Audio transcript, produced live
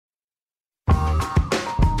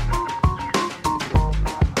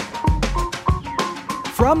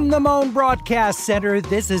From the Moan Broadcast Center,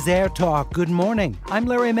 this is AirTalk. Good morning. I'm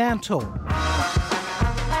Larry Mantle.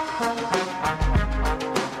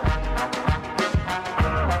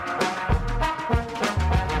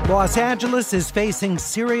 Los Angeles is facing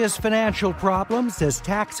serious financial problems as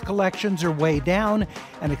tax collections are way down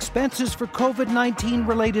and expenses for COVID-19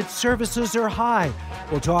 related services are high.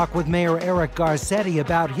 We'll talk with Mayor Eric Garcetti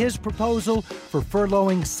about his proposal for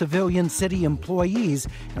furloughing civilian city employees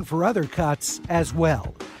and for other cuts as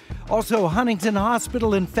well. Also, Huntington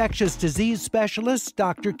Hospital infectious disease specialist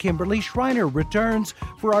Dr. Kimberly Schreiner returns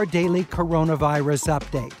for our daily coronavirus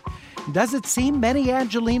update. Does it seem many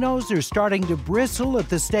Angelenos are starting to bristle at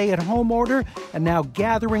the stay-at-home order and now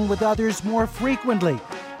gathering with others more frequently?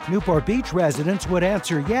 Newport Beach residents would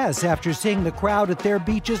answer yes after seeing the crowd at their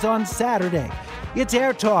beaches on Saturday. It's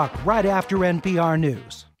Air Talk right after NPR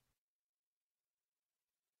News.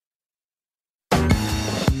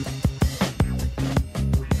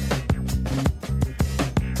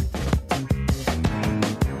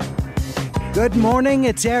 Good morning,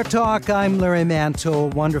 it's Air Talk. I'm Larry Mantle.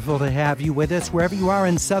 Wonderful to have you with us wherever you are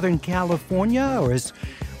in Southern California, or as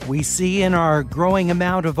we see in our growing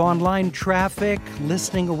amount of online traffic,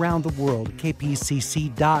 listening around the world,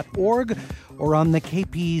 kpcc.org or on the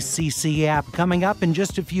KPCC app. Coming up in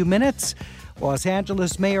just a few minutes, Los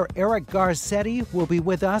Angeles Mayor Eric Garcetti will be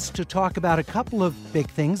with us to talk about a couple of big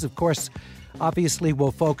things. Of course, obviously,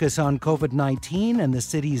 we'll focus on COVID-19 and the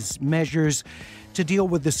city's measures to deal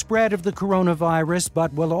with the spread of the coronavirus,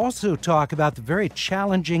 but we'll also talk about the very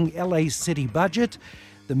challenging LA city budget.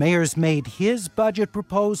 The mayor's made his budget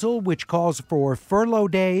proposal, which calls for furlough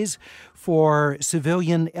days for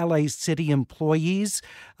civilian LA city employees.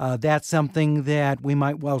 That's something that we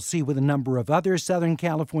might well see with a number of other Southern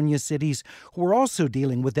California cities who are also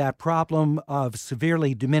dealing with that problem of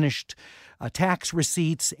severely diminished tax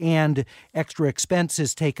receipts and extra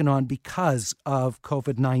expenses taken on because of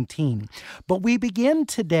COVID-19. But we begin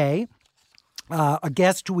today. A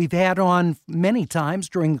guest who we've had on many times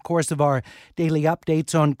during the course of our daily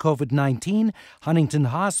updates on COVID-19, Huntington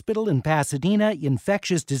Hospital in Pasadena,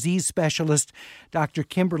 infectious disease specialist, Dr.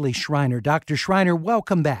 Kimberly Schreiner. Dr. Schreiner,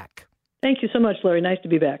 welcome back. Thank you so much, Larry. Nice to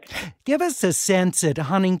be back. Give us a sense at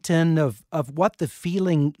Huntington of what the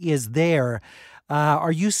feeling is there.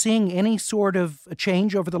 Are you seeing any sort of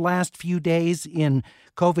change over the last few days in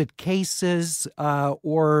COVID cases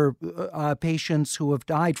or patients who have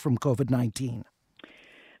died from COVID-19?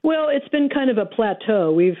 Well, it's been kind of a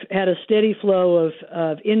plateau. We've had a steady flow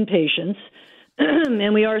of inpatients,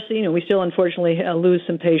 and we are seeing, we still unfortunately lose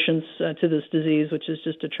some patients to this disease, which is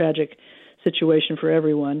just a tragic situation for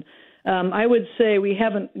everyone. I would say we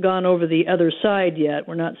haven't gone over the other side yet.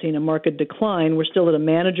 We're not seeing a marked decline. We're still at a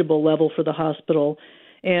manageable level for the hospital.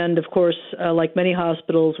 And, of course, like many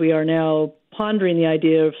hospitals, we are now pondering the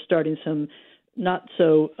idea of starting some not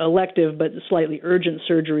so elective but slightly urgent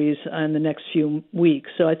surgeries in the next few weeks.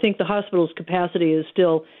 So I think the hospital's capacity is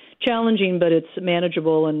still challenging, but it's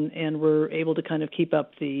manageable, and we're able to kind of keep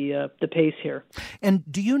up the pace here. And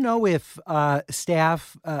do you know if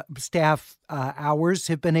staff hours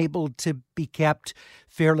have been able to be kept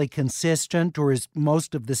fairly consistent, or is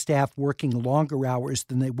most of the staff working longer hours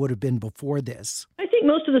than they would have been before this? I think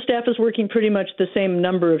most of the staff is working pretty much the same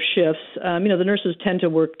number of shifts. The nurses tend to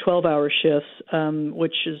work 12-hour shifts,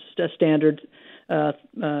 which is a standard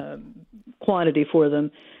quantity for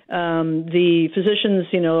them. The physicians,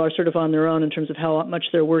 are sort of on their own in terms of how much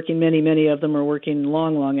they're working. Many of them are working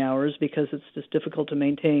long hours because it's just difficult to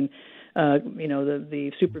maintain,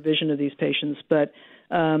 the supervision of these patients. But,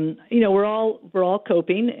 we're all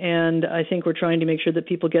coping, and I think we're trying to make sure that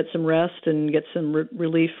people get some rest and get some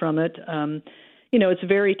relief from it. It's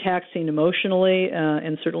very taxing emotionally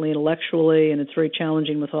and certainly intellectually, and it's very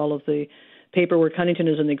challenging with all of the paperwork. Huntington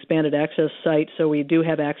is an expanded access site, so we do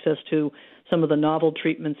have access to some of the novel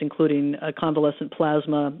treatments, including convalescent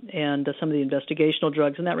plasma and some of the investigational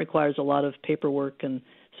drugs, and that requires a lot of paperwork and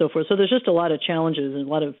so forth. So there's just a lot of challenges and a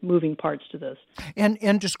lot of moving parts to this.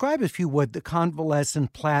 And describe, if you would, the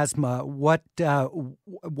convalescent plasma. What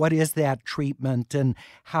is that treatment, and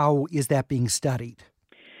how is that being studied?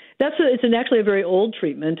 It's actually a very old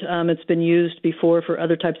treatment. It's been used before for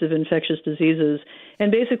other types of infectious diseases.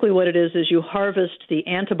 And basically what it is you harvest the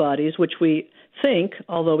antibodies, which we think,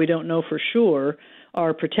 although we don't know for sure,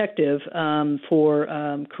 are protective for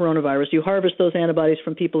coronavirus. You harvest those antibodies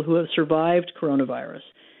from people who have survived coronavirus.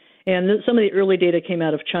 And some of the early data came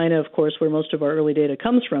out of China, of course, where most of our early data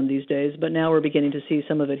comes from these days, but now we're beginning to see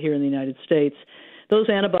some of it here in the United States. Those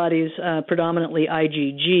antibodies, predominantly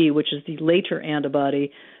IgG, which is the later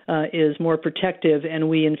antibody, is more protective, and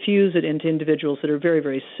we infuse it into individuals that are very,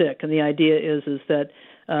 very sick. And the idea is that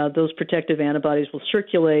those protective antibodies will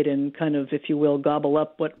circulate and kind of, if you will, gobble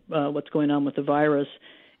up what's going on with the virus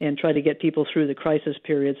and try to get people through the crisis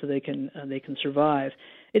period so they can survive.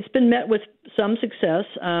 It's been met with some success.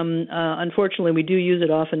 Unfortunately, we do use it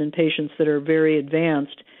often in patients that are very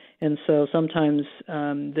advanced, and so sometimes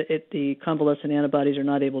the convalescent antibodies are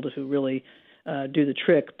not able to really do the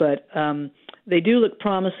trick. But they do look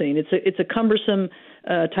promising. It's a cumbersome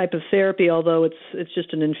type of therapy, although it's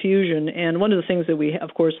just an infusion. And one of the things that we,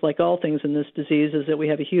 of course, like all things in this disease, is that we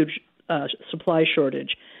have a huge supply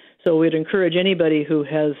shortage. So we'd encourage anybody who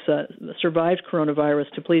has survived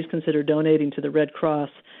coronavirus to please consider donating to the Red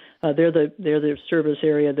Cross. They're the service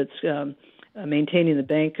area that's maintaining the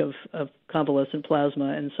bank of convalescent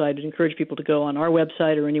plasma. And so I'd encourage people to go on our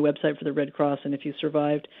website or any website for the Red Cross. And if you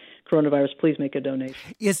survived coronavirus, please make a donation.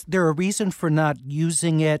 Is there a reason for not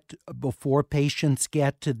using it before patients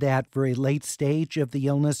get to that very late stage of the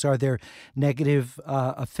illness? Are there negative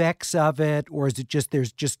effects of it, or is it just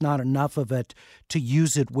there's just not enough of it to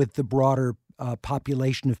use it with the broader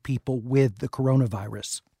population of people with the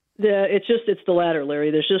coronavirus? It's the latter,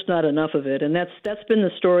 Larry. There's just not enough of it, and that's been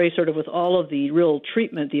the story sort of with all of the real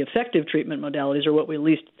treatment, the effective treatment modalities, or what we at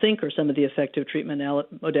least think are some of the effective treatment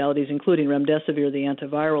modalities, including remdesivir, the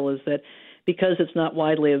antiviral, is that because it's not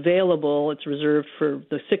widely available, it's reserved for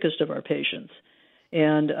the sickest of our patients.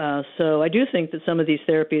 And so I do think that some of these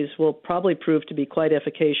therapies will probably prove to be quite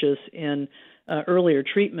efficacious in earlier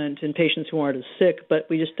treatment in patients who aren't as sick, but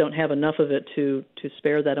we just don't have enough of it to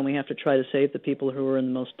spare that, and we have to try to save the people who are in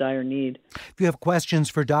the most dire need. If you have questions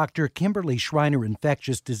for Dr. Kimberly Schreiner,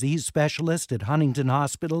 infectious disease specialist at Huntington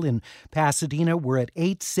Hospital in Pasadena, we're at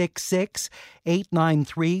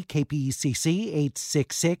 866-893-KPECC,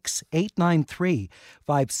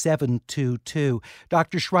 866-893-5722.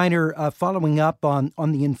 Dr. Schreiner, following up on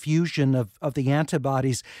the infusion of the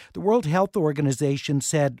antibodies, the World Health Organization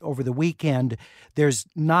said over the weekend there's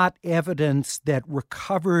not evidence that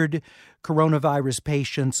recovered coronavirus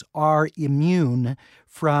patients are immune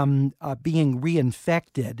from being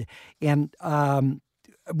reinfected. And I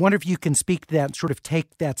wonder if you can speak to that and sort of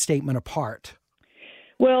take that statement apart.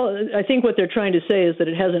 Well, I think what they're trying to say is that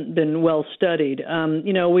it hasn't been well studied.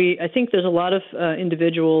 I think there's a lot of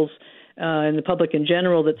individuals in the public in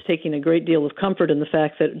general that's taking a great deal of comfort in the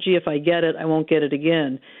fact that, gee, if I get it, I won't get it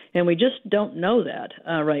again. And we just don't know that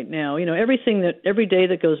right now. Every day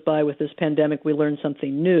that goes by with this pandemic, we learn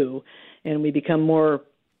something new, and we become more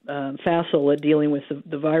facile at dealing with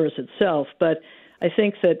the virus itself. But I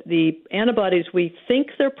think that the antibodies, we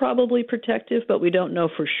think they're probably protective, but we don't know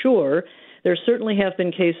for sure. There certainly have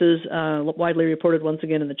been cases, widely reported once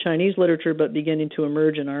again in the Chinese literature, but beginning to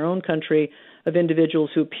emerge in our own country, of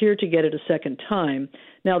individuals who appear to get it a second time.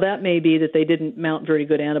 Now, that may be that they didn't mount very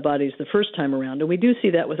good antibodies the first time around, and we do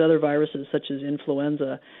see that with other viruses such as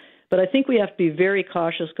influenza. But I think we have to be very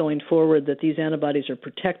cautious going forward that these antibodies are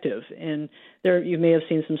protective. And you may have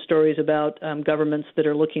seen some stories about governments that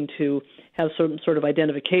are looking to have some sort of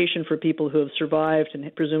identification for people who have survived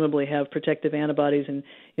and presumably have protective antibodies and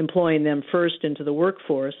employing them first into the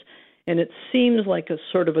workforce. And it seems like a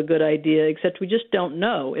sort of a good idea, except we just don't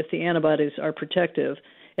know if the antibodies are protective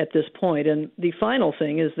at this point. And the final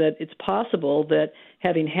thing is that it's possible that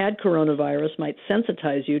having had coronavirus might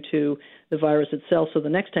sensitize you to the virus itself, so the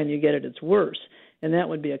next time you get it, it's worse. And that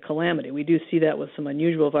would be a calamity. We do see that with some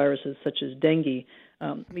unusual viruses such as dengue.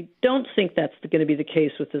 We don't think that's going to be the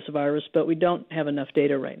case with this virus, but we don't have enough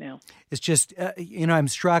data right now. It's just, I'm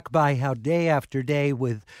struck by how day after day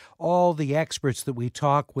with all the experts that we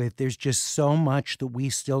talk with, there's just so much that we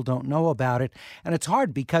still don't know about it. And it's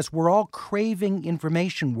hard because we're all craving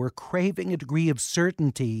information. We're craving a degree of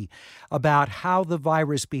certainty about how the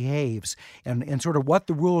virus behaves and sort of what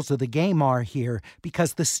the rules of the game are here,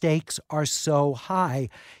 because the stakes are so high,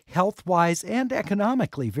 health-wise and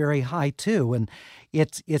economically very high too. And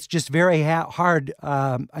it's just very hard,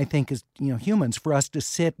 I think, as humans, for us to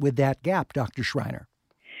sit with that gap, Dr. Schreiner.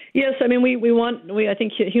 Yes, I mean, I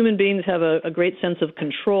think human beings have a great sense of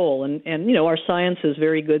control, and our science is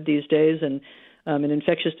very good these days, and in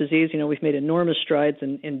infectious disease, we've made enormous strides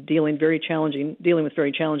in dealing with very challenging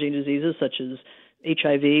diseases such as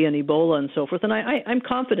HIV and Ebola and so forth. And I'm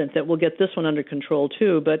confident that we'll get this one under control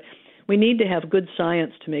too, but we need to have good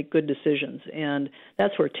science to make good decisions, and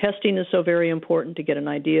that's where testing is so very important to get an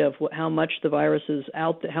idea of how much the virus is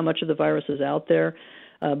out there, how much of the virus is out there,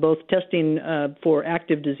 both testing for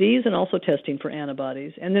active disease and also testing for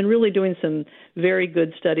antibodies, and then really doing some very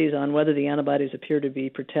good studies on whether the antibodies appear to be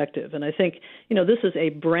protective. And I think, this is a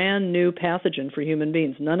brand new pathogen for human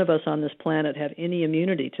beings. None of us on this planet have any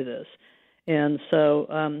immunity to this. And so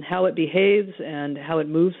how it behaves and how it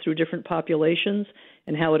moves through different populations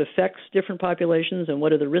and how it affects different populations and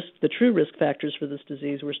what are the true risk factors for this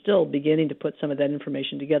disease, we're still beginning to put some of that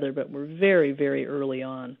information together, but we're very, very early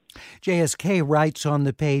on. JSK writes on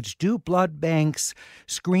the page, do blood banks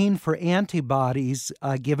screen for antibodies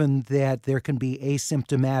given that there can be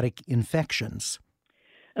asymptomatic infections?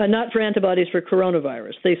 Not for antibodies for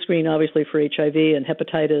coronavirus. They screen obviously for HIV and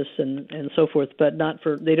hepatitis and so forth, but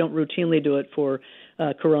they don't routinely do it for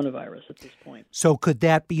coronavirus at this point. So could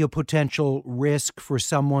that be a potential risk for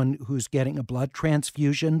someone who's getting a blood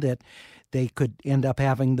transfusion, that they could end up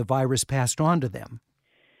having the virus passed on to them?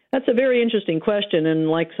 That's a very interesting question, and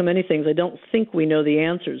like so many things, I don't think we know the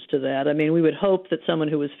answers to that. I mean, we would hope that someone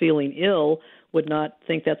who was feeling ill would not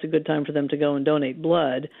think that's a good time for them to go and donate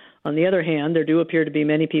blood. On the other hand, there do appear to be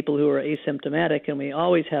many people who are asymptomatic, and we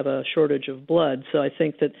always have a shortage of blood. So I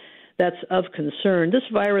think that that's of concern. This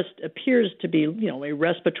virus appears to be, a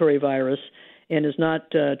respiratory virus and is not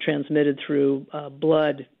transmitted through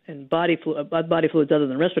blood and body fluids other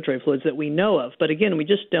than respiratory fluids that we know of. But again, we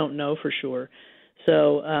just don't know for sure.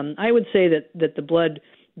 So I would say that the blood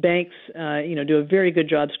banks, do a very good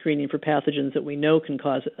job screening for pathogens that we know can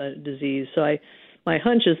cause a disease. So my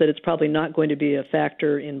hunch is that it's probably not going to be a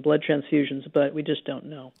factor in blood transfusions, but we just don't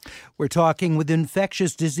know. We're talking with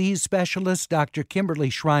infectious disease specialist Dr.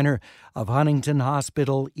 Kimberly Schreiner of Huntington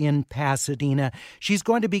Hospital in Pasadena. She's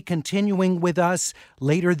going to be continuing with us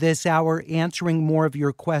later this hour, answering more of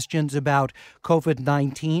your questions about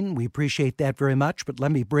COVID-19. We appreciate that very much, but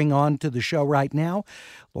let me bring on to the show right now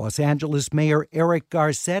Los Angeles Mayor Eric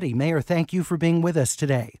Garcetti. Mayor, thank you for being with us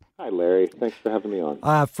today. Hi, Larry. Thanks for having me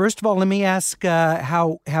on. First of all, let me ask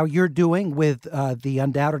how you're doing with the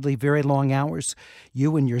undoubtedly very long hours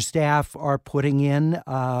you and your staff are putting in.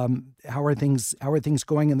 How are things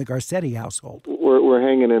going in the Garcetti household? We're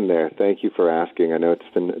hanging in there. Thank you for asking. I know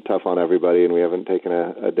it's been tough on everybody, and we haven't taken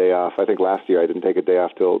a day off. I think last year I didn't take a day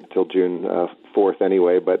off till June 4th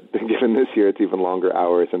anyway, but given this year, it's even longer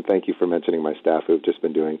hours. And thank you for mentioning my staff who've just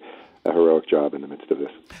been doing a heroic job in the midst of this.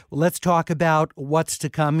 Well, let's talk about what's to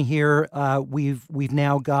come here. We've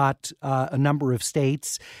now got a number of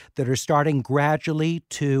states that are starting gradually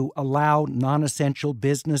to allow non-essential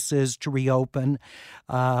businesses to reopen.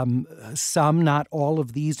 Some, not all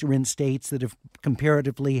of these, are in states that have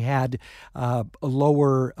comparatively had a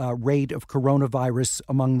lower rate of coronavirus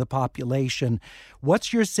among the population.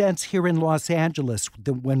 What's your sense here in Los Angeles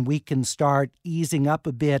when we can start easing up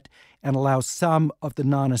a bit and allow some of the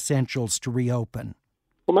non-essentials to reopen?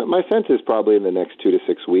 Well, my sense is probably in the next 2 to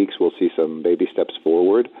 6 weeks we'll see some baby steps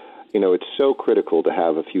forward. It's so critical to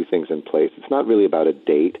have a few things in place. It's not really about a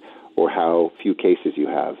date or how few cases you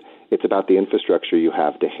have. It's about the infrastructure you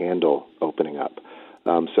have to handle opening up.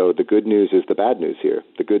 So the good news is the bad news here.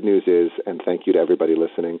 The good news is, and thank you to everybody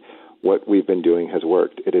listening, what we've been doing has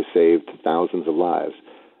worked. It has saved thousands of lives.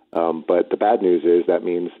 But the bad news is that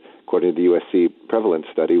means, according to the USC prevalence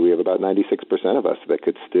study, we have about 96% of us that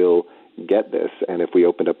could still get this. And if we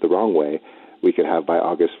opened up the wrong way, we could have by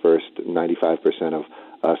August 1st, 95% of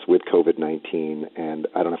us with COVID-19. And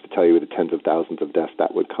I don't have to tell you the tens of thousands of deaths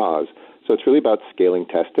that would cause. So it's really about scaling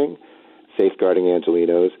testing, safeguarding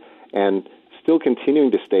Angelenos, and still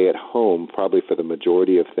continuing to stay at home probably for the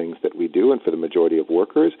majority of things that we do and for the majority of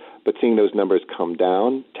workers, but seeing those numbers come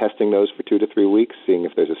down, testing those for 2 to 3 weeks, seeing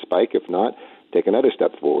if there's a spike. If not, take another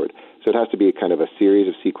step forward. So it has to be kind of a series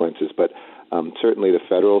of sequences, but certainly the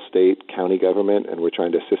federal, state, county government, and we're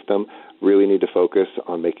trying to assist them, really need to focus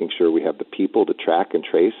on making sure we have the people to track and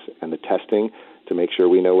trace and the testing to make sure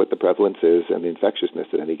we know what the prevalence is and the infectiousness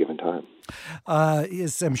at any given time.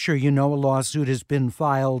 As I'm sure you know, a lawsuit has been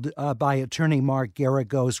filed by attorney Mark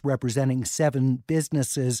Garagos representing 7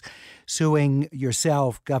 businesses suing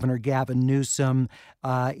yourself, Governor Gavin Newsom,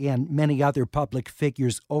 and many other public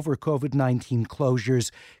figures over COVID-19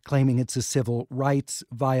 closures, claiming it's a civil rights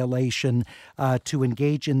violation to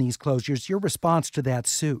engage in these closures. Your response to that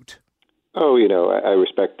suit? Oh, I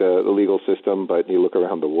respect the legal system, but you look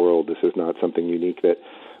around the world, this is not something unique that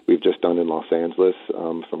we've just done in Los Angeles.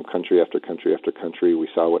 From country after country after country, we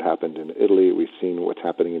saw what happened in Italy. We've seen what's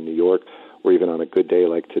happening in New York, where even on a good day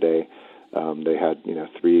like today, they had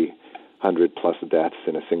 300 plus deaths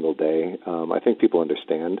in a single day. I think people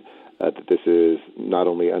understand that this is not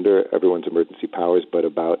only under everyone's emergency powers, but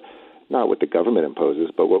about not what the government imposes,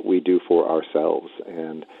 but what we do for ourselves.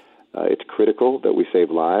 And it's critical that we save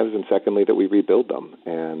lives, and secondly, that we rebuild them.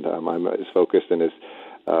 And I'm as focused and as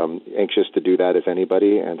anxious to do that as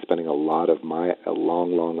anybody, and spending a lot of my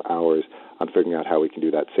long hours on figuring out how we can do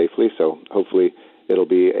that safely. So hopefully it'll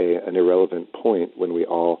be an irrelevant point when we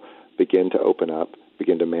all begin to open up,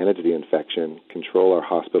 begin to manage the infection, control our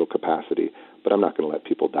hospital capacity. But I'm not going to let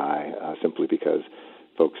people die simply because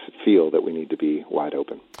folks feel that we need to be wide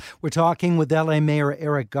open. We're talking with LA Mayor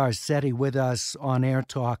Eric Garcetti with us on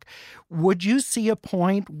AirTalk. Would you see a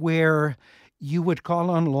point where you would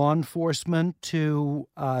call on law enforcement to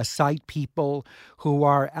cite people who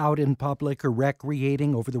are out in public or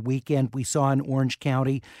recreating over the weekend? We saw in Orange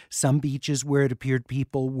County some beaches where it appeared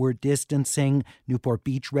people were distancing. Newport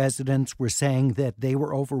Beach residents were saying that they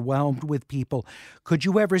were overwhelmed with people. Could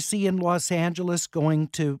you ever see in Los Angeles going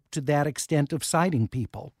to that extent of citing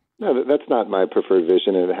people? No, that's not my preferred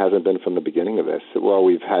vision, and it hasn't been from the beginning of this. Well,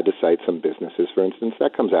 we've had to cite some businesses, for instance.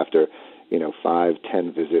 That comes after,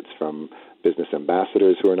 5-10 visits from business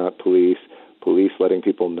ambassadors who are not police letting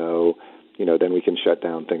people know, then we can shut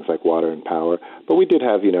down things like water and power. But we did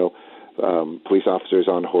have, police officers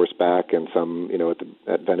on horseback and some,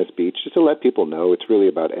 at Venice Beach, just to let people know it's really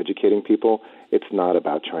about educating people. It's not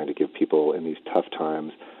about trying to give people in these tough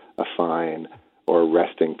times a fine or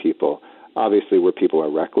arresting people. Obviously, where people are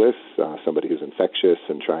reckless, somebody who's infectious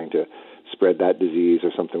and trying to spread that disease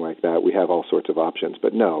or something like that, we have all sorts of options.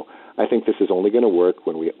 But no, I think this is only going to work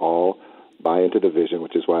when we all buy into the vision,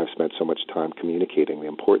 which is why I've spent so much time communicating the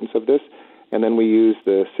importance of this. And then we use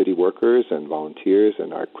the city workers and volunteers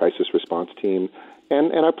and our crisis response team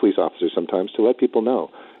and our police officers sometimes to let people know.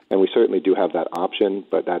 And we certainly do have that option,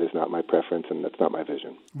 but that is not my preference and that's not my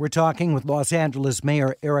vision. We're talking with Los Angeles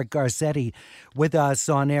Mayor Eric Garcetti with us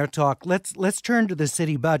on AirTalk. Let's turn to the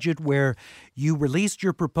city budget, where you released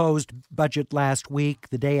your proposed budget last week,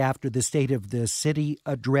 the day after the State of the City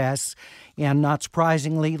address. And not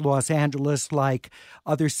surprisingly, Los Angeles, like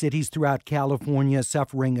other cities throughout California,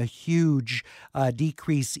 suffering a huge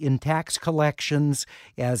decrease in tax collections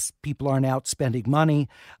as people aren't out spending money.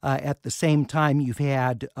 At the same time, you've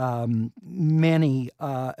had many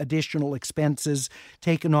additional expenses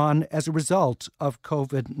taken on as a result of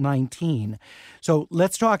COVID-19. So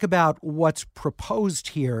let's talk about what's proposed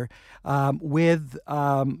here. With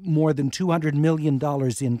more than $200 million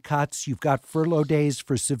in cuts, you've got furlough days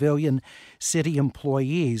for civilian city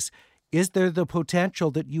employees. Is there the potential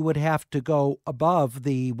that you would have to go above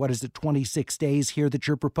the, 26 days here that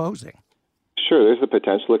you're proposing? Sure, there's the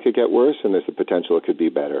potential it could get worse, and there's the potential it could be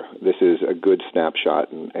better. This is a good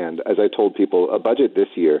snapshot, and as I told people, a budget this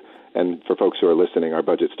year, and for folks who are listening, our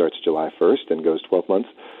budget starts July 1st and goes 12 months.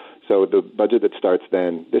 So the budget that starts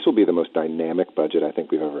then, this will be the most dynamic budget I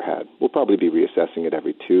think we've ever had. We'll probably be reassessing it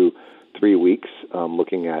every 2-3 weeks,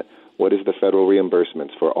 looking at what is the federal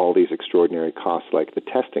reimbursements for all these extraordinary costs, like the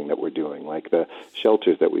testing that we're doing, like the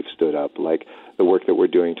shelters that we've stood up, like the work that we're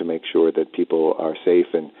doing to make sure that people are safe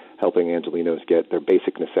and helping Angelenos get their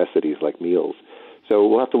basic necessities like meals. So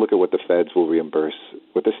we'll have to look at what the feds will reimburse,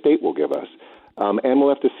 what the state will give us. And we'll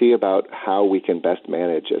have to see about how we can best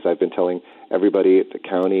manage. As I've been telling everybody at the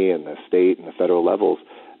county and the state and the federal levels,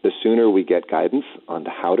 the sooner we get guidance on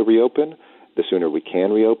how to reopen, the sooner we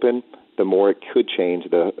can reopen, the more it could change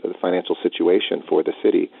the financial situation for the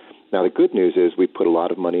city. Now, the good news is we put a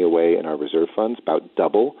lot of money away in our reserve funds, about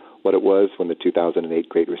double what it was when the 2008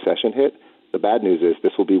 Great Recession hit. The bad news is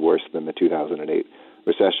this will be worse than the 2008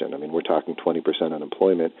 recession. I mean, we're talking 20%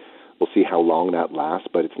 unemployment. We'll see how long that lasts,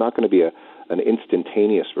 but it's not going to be an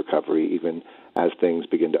instantaneous recovery even as things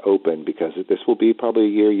begin to open, because this will be probably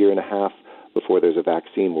a year and a half before there's a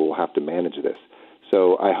vaccine where we'll have to manage this.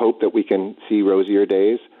 So I hope that we can see rosier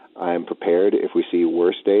days. I'm prepared if we see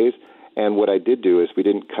worse days. And what I did do is we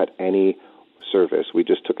didn't cut any service. We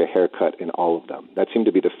just took a haircut in all of them. That seemed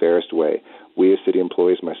to be the fairest way. We as city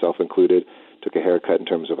employees, myself included, took a haircut in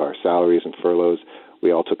terms of our salaries and furloughs.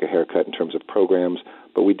 We all took a haircut in terms of programs,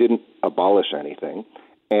 but we didn't abolish anything.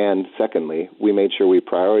 And secondly, we made sure we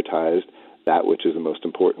prioritized that which is the most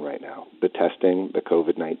important right now: the testing, the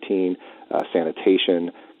COVID-19,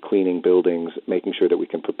 sanitation, cleaning buildings, making sure that we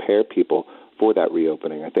can prepare people for that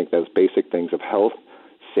reopening. I think those basic things of health,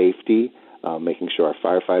 safety, making sure our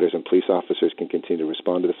firefighters and police officers can continue to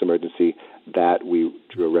respond to this emergency, that we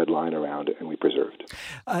drew a red line around and we preserved.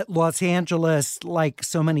 Los Angeles, like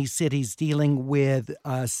so many cities, dealing with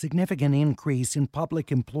a significant increase in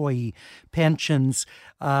public employee pensions.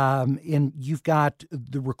 And you've got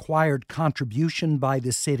the required contribution by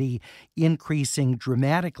the city increasing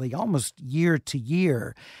dramatically, almost year to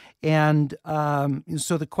year. And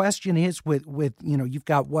so the question is, with you've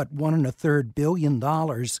got $1.33 billion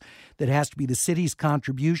that has to be the city's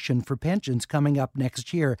contribution for pensions coming up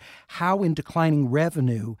next year. How, in declining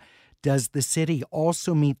revenue, does the city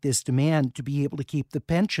also meet this demand to be able to keep the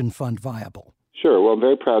pension fund viable? Sure. Well, I'm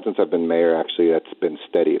very proud since I've been mayor, actually, that's been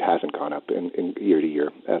steady. It hasn't gone up in year to year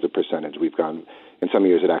as a percentage. We've gone, in some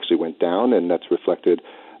years it actually went down, and that's reflected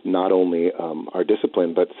not only our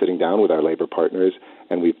discipline, but sitting down with our labor partners,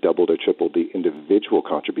 and we've doubled or tripled the individual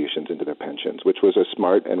contributions into their pensions, which was a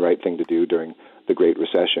smart and right thing to do during the Great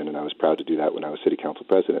Recession, and I was proud to do that when I was city council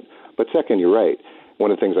president. But second, you're right. One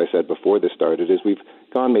of the things I said before this started is we've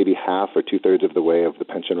gone maybe half or two-thirds of the way of the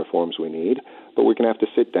pension reforms we need, but we're going to have to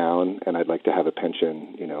sit down, and I'd like to have a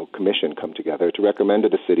pension, commission come together to recommend to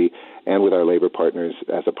the city and with our labor partners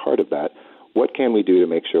as a part of that, what can we do to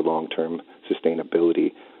make sure long-term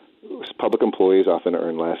sustainability. Public employees often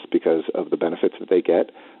earn less because of the benefits that they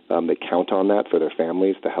get. They count on that for their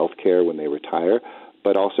families, the health care when they retire,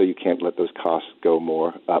 but also you can't let those costs go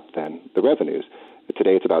more up than the revenues.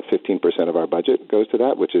 Today, it's about 15% of our budget goes to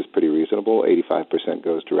that, which is pretty reasonable. 85%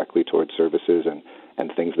 goes directly towards services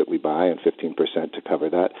and things that we buy, and 15% to cover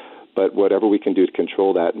that. But whatever we can do to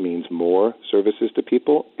control that means more services to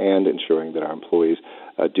people and ensuring that our employees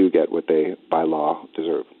do get what they, by law,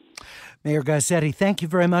 deserve. Mayor Garcetti, thank you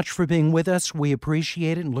very much for being with us. We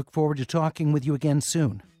appreciate it and look forward to talking with you again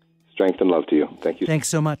soon. Strength and love to you. Thank you. Thanks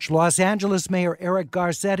so much. Los Angeles Mayor Eric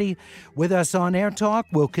Garcetti with us on AirTalk.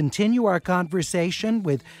 We'll continue our conversation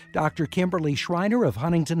with Dr. Kimberly Schreiner of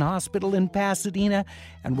Huntington Hospital in Pasadena,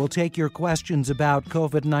 and we'll take your questions about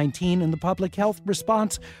COVID-19 and the public health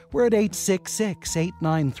response. We're at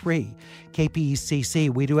 866-893-KPCC.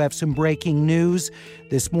 We do have some breaking news.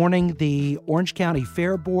 This morning, the Orange County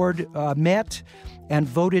Fair Board met and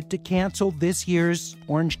voted to cancel this year's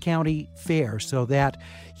Orange County Fair. So that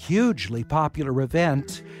hugely popular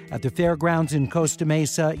event at the fairgrounds in Costa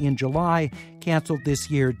Mesa in July canceled this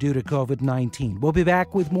year due to COVID-19. We'll be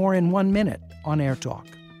back with more in 1 minute on AirTalk.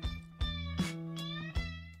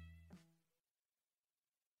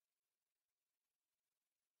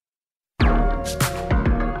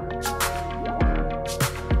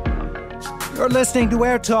 You're listening to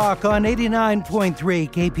AirTalk on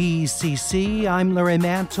 89.3 KPCC. I'm Larry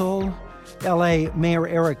Mantle. L.A. Mayor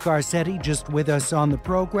Eric Garcetti just with us on the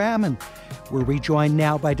program, and we're rejoined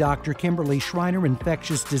now by Dr. Kimberly Schreiner,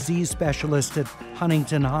 infectious disease specialist at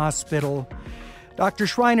Huntington Hospital. Dr.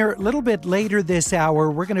 Schreiner, a little bit later this hour,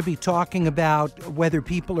 we're going to be talking about whether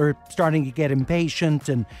people are starting to get impatient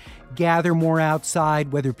and gather more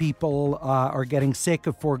outside, whether people are getting sick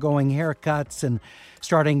of foregoing haircuts and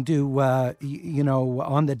starting to,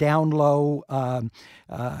 on the down low,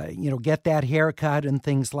 get that haircut and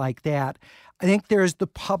things like that. I think there's the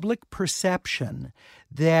public perception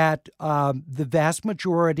that the vast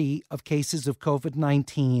majority of cases of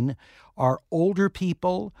COVID-19 are older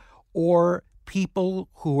people or people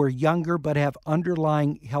who are younger but have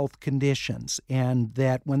underlying health conditions, and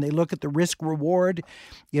that when they look at the risk-reward,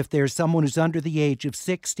 if there's someone who's under the age of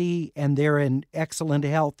 60 and they're in excellent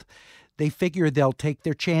health, they figure they'll take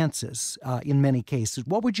their chances in many cases.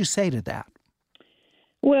 What would you say to that?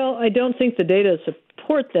 Well, I don't think the data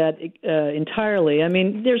support that entirely. I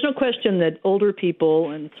mean, there's no question that older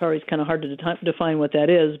people, and it's always kind of hard to define what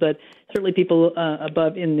that is, but certainly people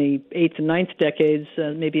above in the 8th and 9th decades,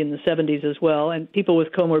 maybe in the 70s as well, and people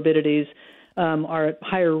with comorbidities are at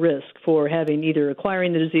higher risk for having either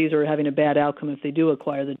acquiring the disease or having a bad outcome if they do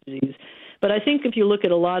acquire the disease. But I think if you look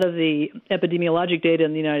at a lot of the epidemiologic data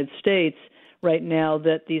in the United States right now,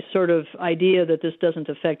 that the sort of idea that this doesn't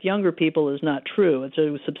affect younger people is not true. It's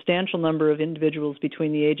a substantial number of individuals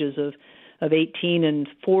between the ages of 18 and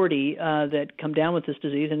 40 that come down with this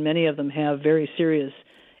disease, and many of them have very serious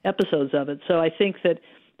episodes of it. So I think that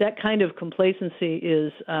kind of complacency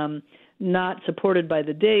is not supported by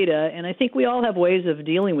the data, and I think we all have ways of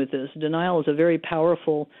dealing with this. Denial is a very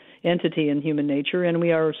powerful entity in human nature, and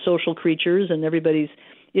we are social creatures, and everybody's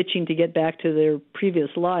itching to get back to their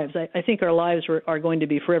previous lives. I think our lives are going to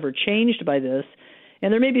be forever changed by this,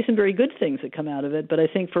 and there may be some very good things that come out of it, but I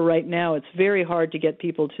think for right now it's very hard to get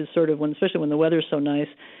people to sort of, especially when the weather's so nice,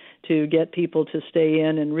 to get people to stay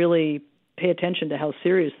in and really pay attention to how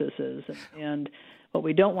serious this is. And what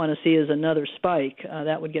we don't want to see is another spike.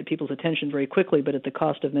 That would get people's attention very quickly, but at the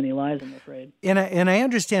cost of many lives, I'm afraid. And I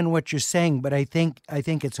understand what you're saying, but I think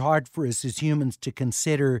it's hard for us as humans to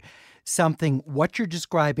consider something, what you're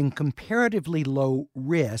describing, comparatively low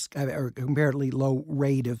risk or comparatively low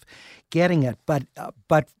rate of getting it. But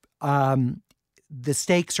the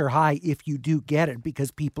stakes are high if you do get it,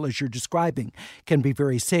 because people, as you're describing, can be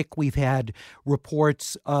very sick. We've had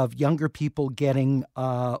reports of younger people getting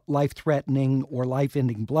life-threatening or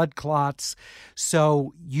life-ending blood clots.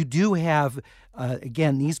 So you do have,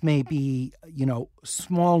 again, these may be,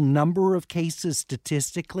 small number of cases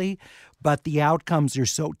statistically, but the outcomes are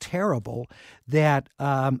so terrible that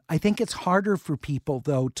I think it's harder for people,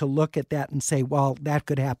 though, to look at that and say, well, that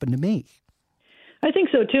could happen to me. I think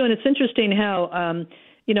so too, and it's interesting how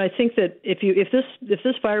I think that if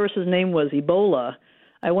this virus's name was Ebola,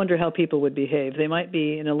 I wonder how people would behave. They might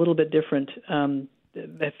be in a little bit different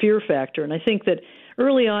fear factor, and I think that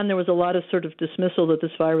early on there was a lot of sort of dismissal that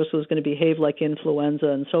this virus was going to behave like influenza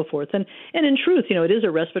and so forth. And in truth, it is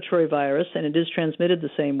a respiratory virus and it is transmitted the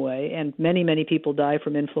same way. And many people die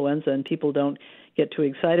from influenza, and people don't get too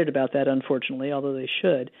excited about that, unfortunately, although they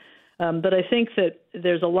should. But I think that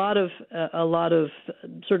there's a lot of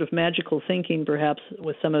sort of magical thinking, perhaps,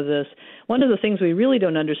 with some of this. One of the things we really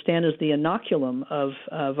don't understand is the inoculum of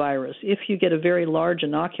virus. If you get a very large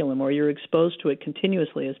inoculum, or you're exposed to it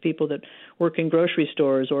continuously as people that work in grocery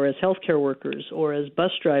stores, or as healthcare workers, or as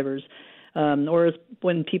bus drivers, or as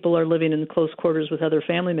when people are living in close quarters with other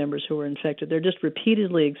family members who are infected, they're just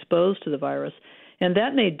repeatedly exposed to the virus, and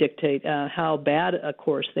that may dictate how bad a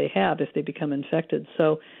course they have if they become infected.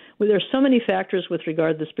 So there's so many factors with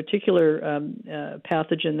regard to this particular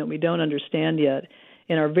pathogen that we don't understand yet,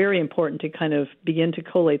 and are very important to kind of begin to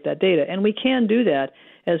collate that data. And we can do that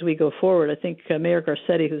as we go forward. I think Mayor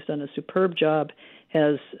Garcetti, who's done a superb job,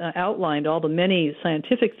 has outlined all the many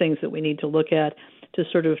scientific things that we need to look at to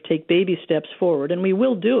sort of take baby steps forward, and we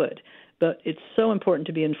will do it. But it's so important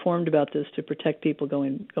to be informed about this to protect people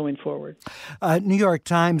going forward. New York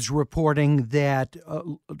Times reporting that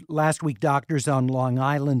last week doctors on Long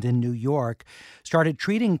Island in New York started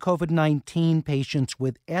treating COVID-19 patients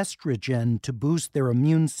with estrogen to boost their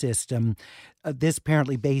immune system. This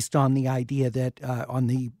apparently based on the idea that, on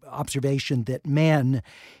the observation that men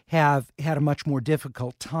have had a much more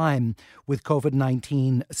difficult time with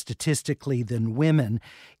COVID-19 statistically than women.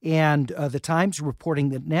 And the Times reporting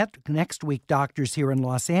that next week doctors here in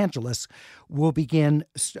Los Angeles will begin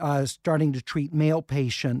starting to treat male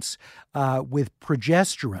patients with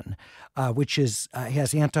progesterone, which has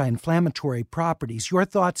anti-inflammatory properties. Your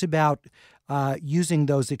thoughts about using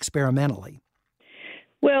those experimentally?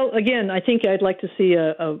 Well, again, I think I'd like to see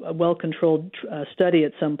a well-controlled study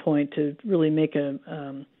at some point to really make a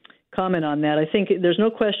comment on that. I think there's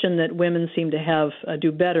no question that women seem to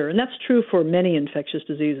do better, and that's true for many infectious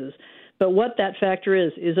diseases. But what that factor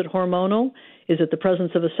is it hormonal? Is it the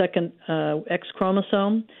presence of a second X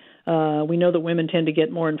chromosome? We know that women tend to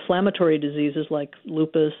get more inflammatory diseases like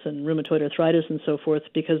lupus and rheumatoid arthritis and so forth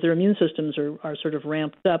because their immune systems are sort of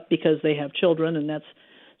ramped up because they have children, and that's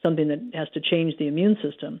something that has to change the immune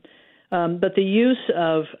system. But the use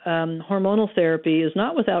of hormonal therapy is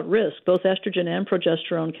not without risk. Both estrogen and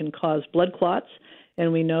progesterone can cause blood clots,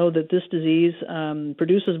 and we know that this disease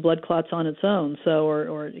produces blood clots on its own,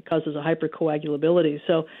 or it causes a hypercoagulability.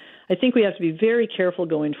 So I think we have to be very careful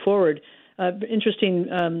going forward. Interesting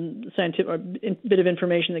scientific bit of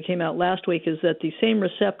information that came out last week is that the same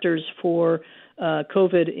receptors for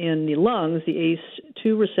COVID in the lungs, the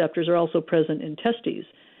ACE2 receptors, are also present in testes.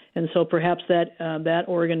 And so perhaps that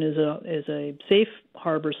organ is a safe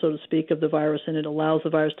harbor, so to speak, of the virus, and it allows the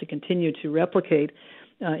virus to continue to replicate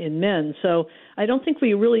in men. So I don't think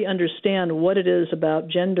we really understand what it is about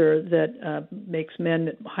gender that makes men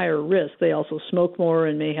higher risk. They also smoke more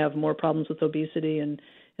and may have more problems with obesity and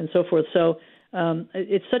so forth. So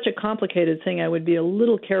it's such a complicated thing. I would be a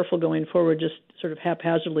little careful going forward, just sort of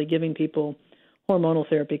haphazardly giving people hormonal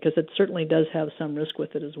therapy, because it certainly does have some risk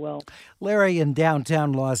with it as well. Larry in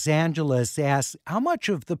downtown Los Angeles asks, how much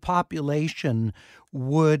of the population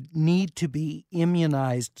would need to be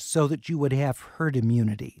immunized so that you would have herd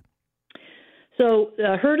immunity? So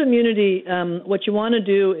herd immunity, what you want to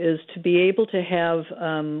do is to be able to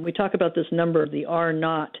have, we talk about this number, the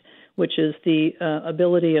R0, which is the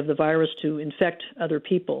ability of the virus to infect other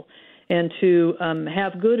people. And to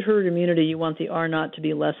have good herd immunity, you want the R0 to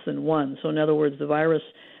be less than 1. So in other words, the virus,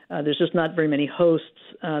 there's just not very many hosts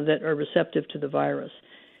that are receptive to the virus.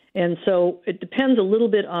 And so it depends a little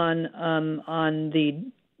bit on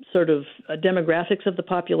the sort of demographics of the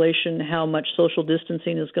population, how much social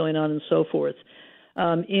distancing is going on and so forth.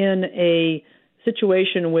 In a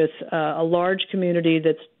situation with a large community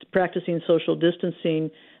that's practicing social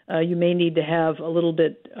distancing, you may need to have a little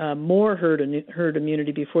bit more herd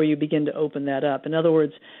immunity before you begin to open that up. In other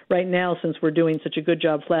words, right now, since we're doing such a good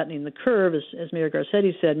job flattening the curve, as Mayor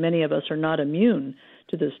Garcetti said, many of us are not immune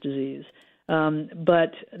to this disease.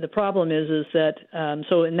 But the problem is that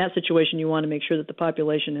so in that situation, you want to make sure that the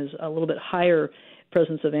population has a little bit higher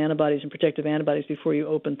presence of antibodies and protective antibodies before you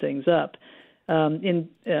open things up. In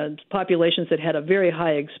populations that had a very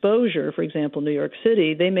high exposure, for example, New York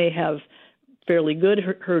City, they may have fairly good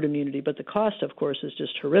herd immunity, but the cost, of course, is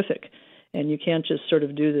just horrific. And you can't just sort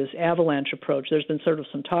of do this avalanche approach. There's been sort of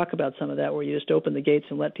some talk about some of that where you just open the gates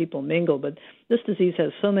and let people mingle. But this disease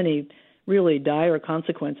has so many really dire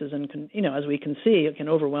consequences and, as we can see, it can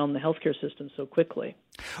overwhelm the healthcare system so quickly.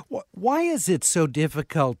 Why is it so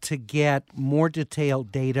difficult to get more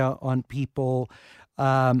detailed data on people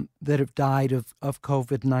that have died of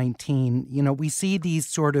COVID-19? We see these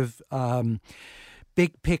sort of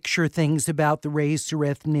big picture things about the race or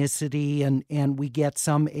ethnicity, and we get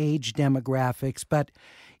some age demographics. But,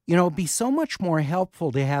 it'd be so much more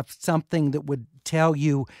helpful to have something that would tell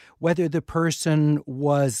you whether the person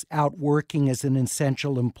was out working as an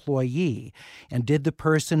essential employee, and did the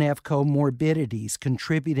person have comorbidities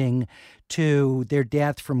contributing to their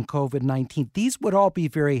death from COVID-19. These would all be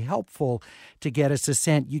very helpful to get us a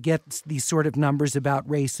sense. You get these sort of numbers about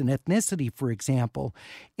race and ethnicity, for example,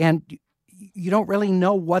 and you don't really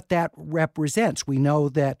know what that represents. We know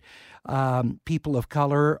that people of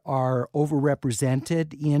color are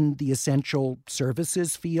overrepresented in the essential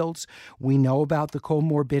services fields. We know about the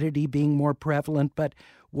comorbidity being more prevalent, but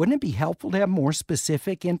wouldn't it be helpful to have more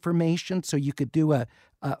specific information so you could do a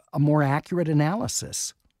more accurate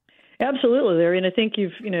analysis? Absolutely, Larry. And I think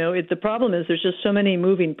the problem is there's just so many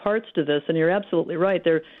moving parts to this, and you're absolutely right.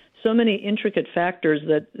 There are so many intricate factors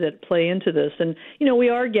that play into this. And, we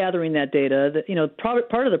are gathering that data. That,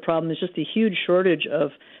 part of the problem is just the huge shortage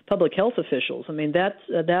of public health officials. I mean, that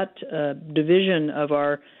division of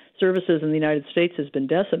our services in the United States has been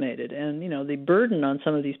decimated. And, the burden on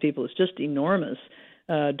some of these people is just enormous.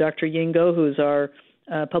 Dr. Yingo, who's our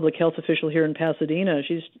public health official here in Pasadena,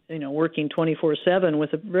 she's working 24/7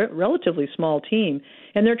 with a relatively small team,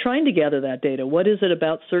 and they're trying to gather that data. What is it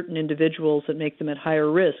about certain individuals that make them at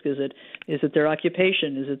higher risk? Is it their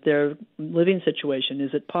occupation? Is it their living situation?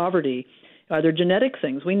 Is it poverty? Are there genetic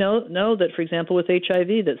things? We know that, for example, with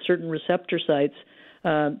HIV, that certain receptor sites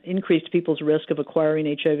increased people's risk of acquiring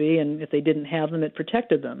HIV, and if they didn't have them, it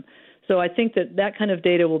protected them. So I think that kind of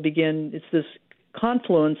data will begin. It's this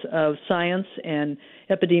confluence of science and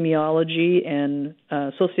epidemiology and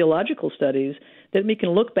sociological studies that we can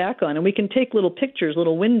look back on, and we can take little pictures,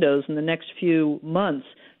 little windows in the next few months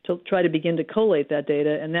to try to begin to collate that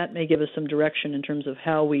data, and that may give us some direction in terms of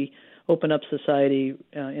how we open up society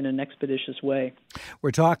in an expeditious way.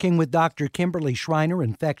 We're talking with Dr. Kimberly Schreiner,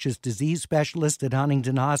 infectious disease specialist at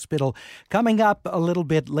Huntington Hospital. Coming up a little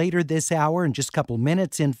bit later this hour, in just a couple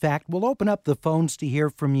minutes, in fact, we'll open up the phones to hear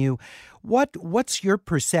from you. What's your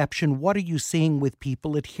perception? What are you seeing with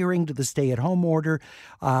people adhering to the stay-at-home order?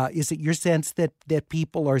 Is it your sense that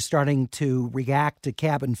people are starting to react to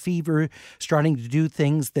cabin fever, starting to do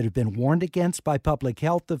things that have been warned against by public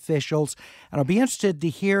health officials? And I'll be interested to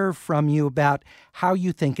hear from you about how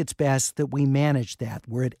you think it's best that we manage that.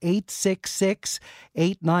 We're at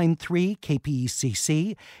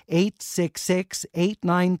 866-893-KPECC,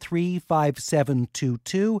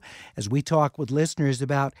 866-893-5722, as we talk with listeners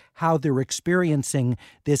about how they're experiencing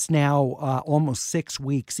this now almost 6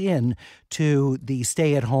 weeks in to the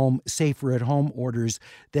stay-at-home, safer-at-home orders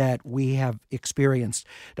that we have experienced.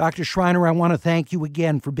 Dr. Schreiner, I want to thank you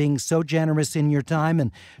again for being so generous in your time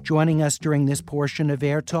and joining us during this portion of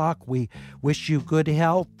AirTalk. We wish you good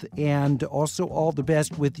health and also all the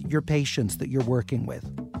best with your patients that you're working with.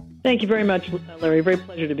 Thank you very much, Larry. Very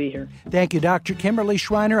pleasure to be here. Thank you, Dr. Kimberly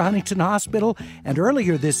Schreiner, Huntington Hospital. And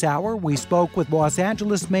earlier this hour, we spoke with Los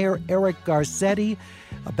Angeles Mayor Eric Garcetti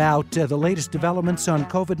about the latest developments on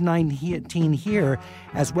COVID-19 here,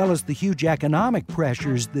 as well as the huge economic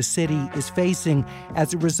pressures the city is facing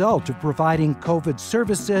as a result of providing COVID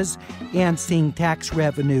services and seeing tax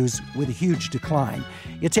revenues with a huge decline.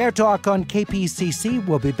 It's AirTalk on KPCC.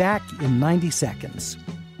 We'll be back in 90 seconds.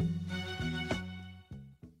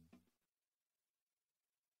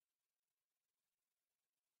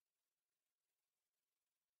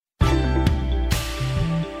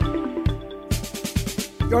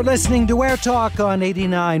 You're listening to AirTalk on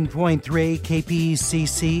 89.3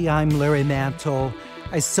 KPCC. I'm Larry Mantle.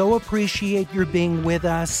 I so appreciate your being with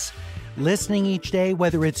us, listening each day,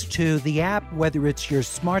 whether it's to the app, whether it's your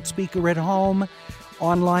smart speaker at home,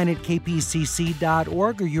 online at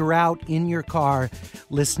kpcc.org, or you're out in your car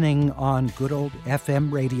listening on good old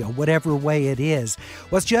FM radio, whatever way it is.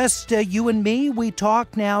 Well, it's just you and me. We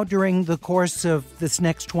talk now during the course of this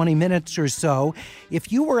next 20 minutes or so.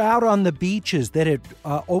 If you were out on the beaches that had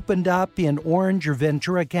opened up in Orange or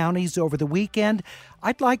Ventura counties over the weekend,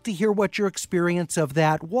 I'd like to hear what your experience of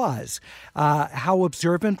that was. How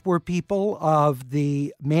observant were people of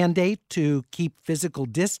the mandate to keep physical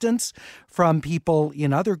distance from people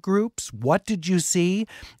in other groups? What did you see?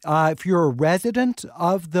 If you're a resident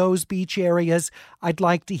of those beach areas, I'd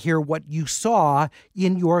like to hear what you saw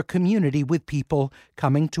in your community with people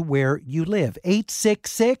coming to where you live.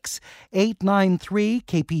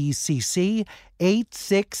 866-893-KPECC,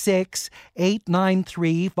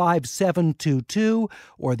 866-893-5722,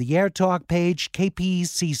 or the AirTalk page,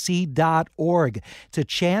 kpecc.org. It's a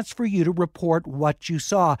chance for you to report what you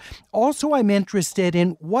saw. Also, I'm interested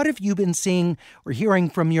in what have you been seeing or hearing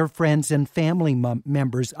from your friends and family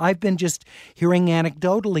members. I've been just hearing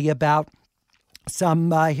anecdotally about some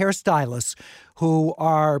hairstylists who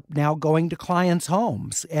are now going to clients'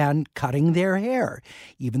 homes and cutting their hair,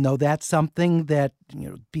 even though that's something that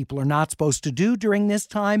people are not supposed to do during this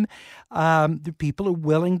time. The people are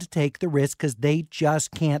willing to take the risk because they just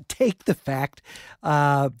can't take the fact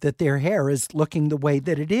that their hair is looking the way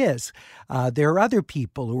that it is. There are other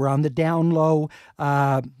people who are on the down low,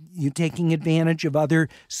 taking advantage of other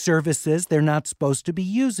services they're not supposed to be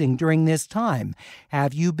using during this time.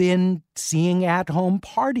 Have you been seeing at-home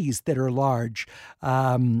parties that are large?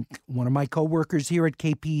 One of my coworkers here at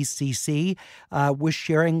KPCC was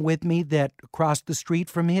sharing with me that across the street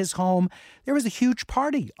from his home, there was a huge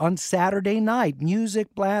party on Saturday night,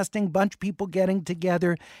 music blasting, bunch of people getting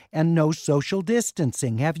together, and no social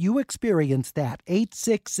distancing. Have you experienced that?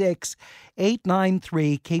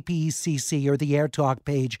 866-893-KPECC or the AirTalk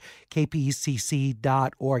page,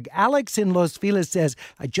 kpecc.org. Alex in Los Feliz says,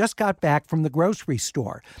 I just got back from the grocery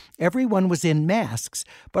store. Everyone was in masks,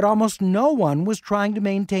 but almost no one was trying to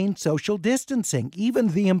maintain social distancing, even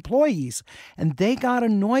the employees. And they got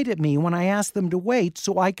annoyed at me when I asked them to wait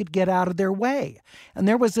so I could get out of their way. And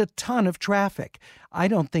there was a ton of traffic. I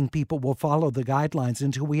don't think people will follow the guidelines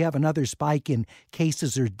until we have another spike in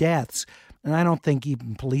cases or deaths. And I don't think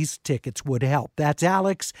even police tickets would help. That's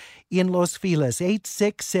Alex in Los Feliz,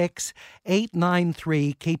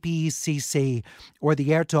 866-893-KPECC, or the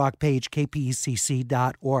AirTalk page,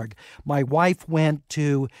 kpecc.org. My wife went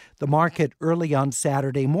to the market early on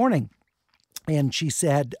Saturday morning. And she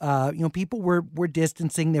said, people were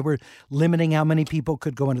distancing. They were limiting how many people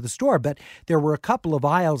could go into the store. But there were a couple of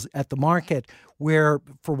aisles at the market where,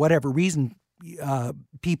 for whatever reason,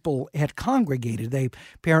 people had congregated. They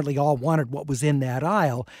apparently all wanted what was in that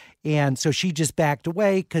aisle. And so she just backed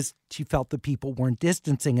away because she felt the people weren't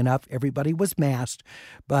distancing enough. Everybody was masked.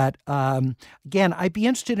 But again, I'd be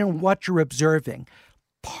interested in what you're observing.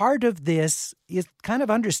 Part of this is kind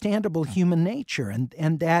of understandable human nature,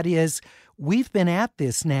 and that is we've been at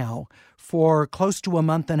this now for close to a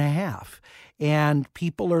month and a half, and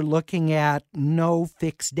people are looking at no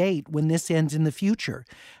fixed date when this ends in the future.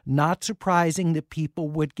 Not surprising that people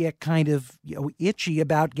would get kind of itchy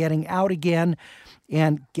about getting out again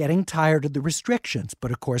and getting tired of the restrictions.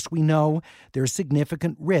 But of course, we know there's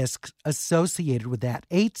significant risks associated with that.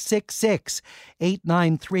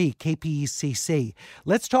 866-893-KPECC.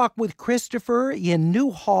 Let's talk with Christopher in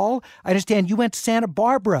Newhall. I understand you went to Santa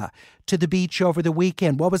Barbara to the beach over the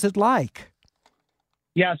weekend. What was it like?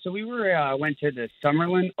 Yeah, so we went to the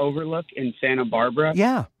Summerlin Overlook in Santa Barbara.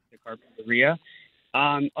 Yeah. The Carpinteria.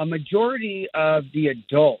 A majority of the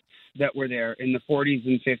adults that were there in the 40s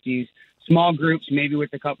and 50s, small groups, maybe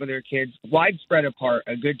with a couple of their kids, widespread apart,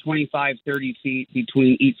 a good 25, 30 feet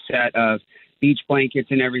between each set of beach blankets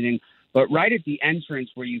and everything. But right at the entrance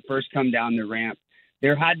where you first come down the ramp,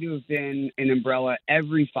 there had to have been an umbrella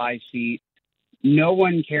every 5 feet. No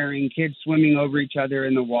one caring, kids swimming over each other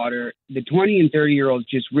in the water. The 20 and 30-year-olds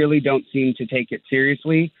just really don't seem to take it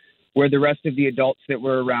seriously, where the rest of the adults that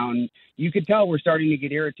were around, you could tell, were starting to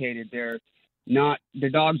get irritated. The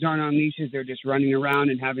dogs aren't on leashes. They're just running around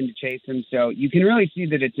and having to chase them. So you can really see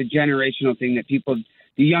that it's a generational thing, that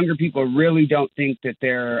the younger people really don't think that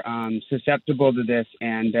they're susceptible to this.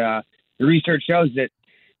 And the research shows that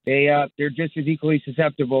they're just as equally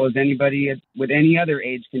susceptible as anybody with any other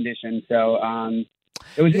age condition. So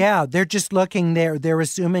they're just looking there. They're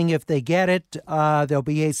assuming if they get it, they'll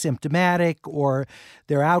be asymptomatic or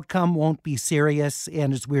their outcome won't be serious.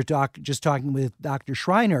 And as we were just talking with Dr.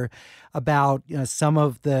 Schreiner about some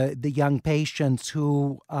of the young patients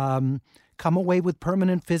who come away with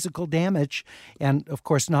permanent physical damage. And, of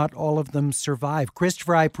course, not all of them survive.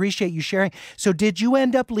 Christopher, I appreciate you sharing. So did you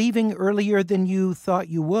end up leaving earlier than you thought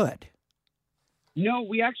you would? No,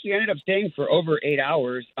 we actually ended up staying for over 8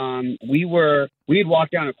 hours. We had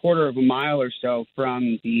walked down a quarter of a mile or so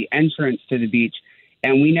from the entrance to the beach,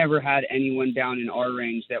 and we never had anyone down in our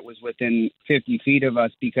range that was within 50 feet of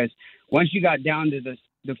us, because once you got down to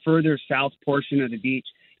the further south portion of the beach,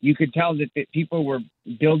 you could tell that people were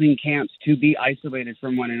building camps to be isolated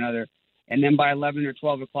from one another. And then by 11 or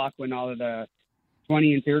 12 o'clock, when all of the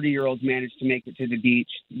 20 and 30-year-olds managed to make it to the beach,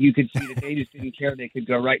 you could see that they just didn't care. They could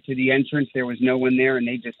go right to the entrance. There was no one there, and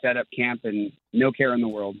they just set up camp and no care in the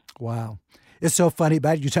world. Wow. It's so funny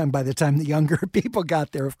by the time the younger people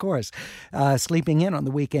got there, of course, sleeping in on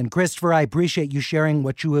the weekend. Christopher, I appreciate you sharing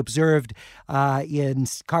what you observed in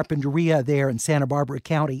Carpinteria there in Santa Barbara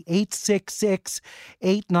County.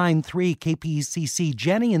 866-893-KPCC.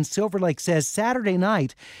 Jenny in Silver Lake says, Saturday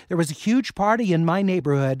night, there was a huge party in my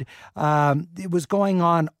neighborhood. It was going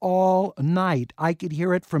on all night. I could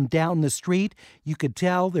hear it from down the street. You could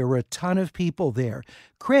tell there were a ton of people there.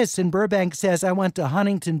 Chris in Burbank says, I went to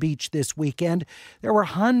Huntington Beach this weekend. There were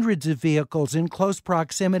hundreds of vehicles in close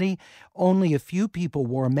proximity. Only a few people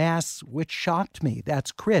wore masks, which shocked me.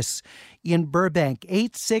 That's Chris in Burbank.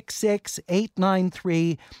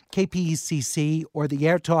 866-893-KPECC or the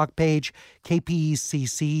AirTalk page,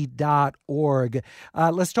 kpecc.org.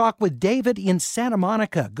 Let's talk with David in Santa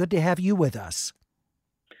Monica. Good to have you with us.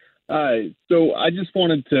 Hi. So I just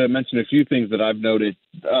wanted to mention a few things that I've noticed.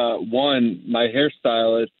 One, my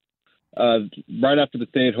hairstylist, right after the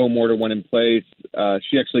stay-at-home order went in place,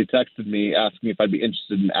 she actually texted me asking if I'd be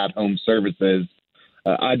interested in at-home services.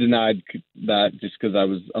 I denied that just because I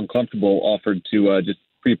was uncomfortable, offered to just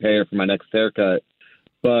prepay her for my next haircut.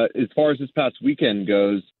 But as far as this past weekend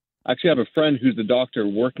goes, I actually have a friend who's a doctor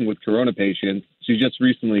working with corona patients. She just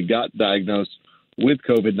recently got diagnosed with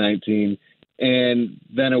COVID-19. And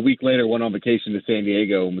then a week later went on vacation to San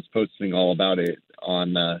Diego and was posting all about it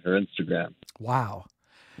on her Instagram. Wow.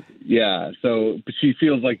 Yeah. So but she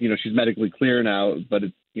feels like, she's medically clear now, but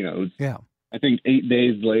it's, yeah. I think 8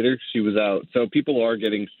 days later she was out. So people are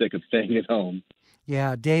getting sick of staying at home.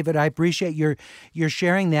 Yeah, David, I appreciate your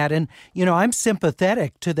sharing that. And, I'm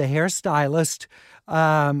sympathetic to the hairstylist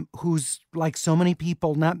who's, like so many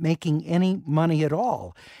people, not making any money at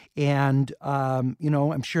all. And,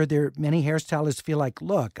 I'm sure many hairstylists feel like,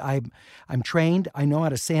 look, I'm trained. I know how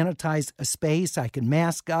to sanitize a space. I can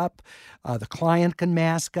mask up. The client can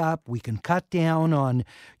mask up. We can cut down on,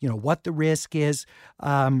 what the risk is.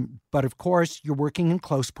 But, of course, you're working in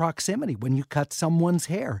close proximity when you cut someone's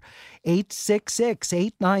hair.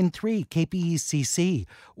 866-893-KPECC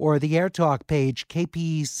or the AirTalk page,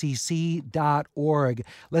 kpecc.org.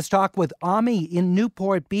 Let's talk with Ami in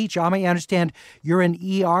Newport Beach. Ami, I understand you're an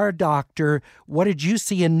ER doctor. What did you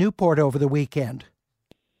see in Newport over the weekend?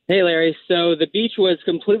 Hey, Larry. So the beach was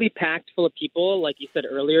completely packed full of people. Like you said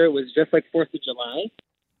earlier, it was just like 4th of July.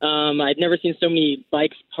 I'd never seen so many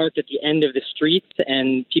bikes parked at the end of the streets,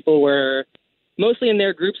 and people were mostly in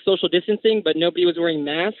their groups social distancing, but nobody was wearing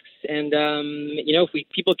masks. And, if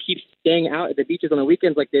people keep staying out at the beaches on the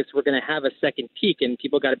weekends like this, we're going to have a second peak, and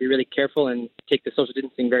people got to be really careful and take the social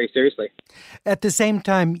distancing very seriously. At the same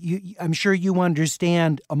time, I'm sure you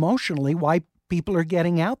understand emotionally why people are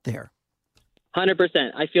getting out there.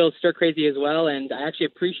 100%. I feel stir crazy as well, and I actually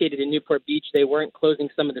appreciated in Newport Beach they weren't closing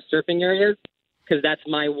some of the surfing areas, because that's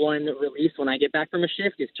my one release when I get back from a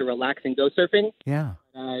shift is to relax and go surfing. Yeah.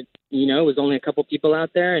 It was only a couple people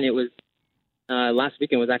out there, and it was last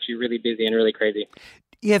weekend was actually really busy and really crazy.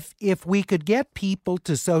 If we could get people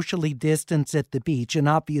to socially distance at the beach, and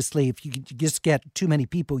obviously if you just get too many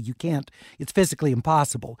people, you can't, it's physically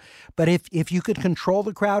impossible. But if you could control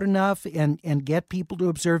the crowd enough and get people to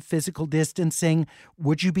observe physical distancing,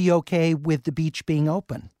 would you be okay with the beach being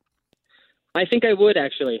open? I think I would,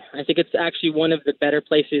 actually. I think it's actually one of the better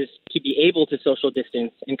places to be able to social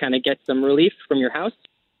distance and kind of get some relief from your house.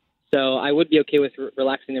 So I would be okay with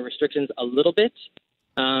relaxing the restrictions a little bit.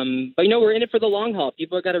 But, we're in it for the long haul.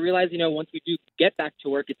 People have got to realize, once we do get back to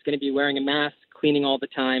work, it's going to be wearing a mask, cleaning all the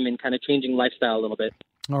time, and kind of changing lifestyle a little bit.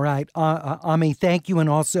 All right. Ami, thank you. And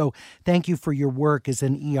also thank you for your work as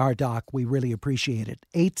an ER doc. We really appreciate it.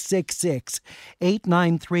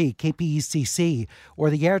 866-893-KPECC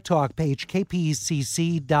or the AirTalk page,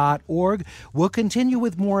 kpecc.org. We'll continue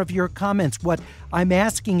with more of your comments. What I'm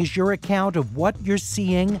asking is your account of what you're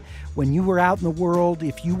seeing when you were out in the world.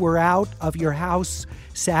 If you were out of your house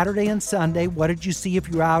Saturday and Sunday, what did you see if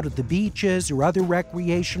you're out at the beaches or other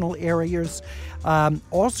recreational areas?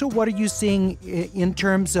 Also, what are you seeing in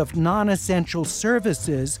terms terms of non-essential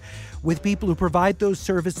services, with people who provide those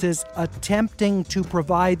services attempting to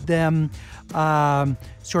provide them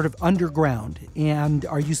sort of underground? And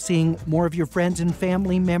are you seeing more of your friends and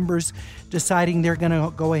family members deciding they're going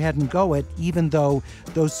to go ahead and go it, even though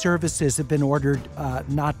those services have been ordered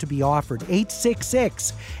not to be offered?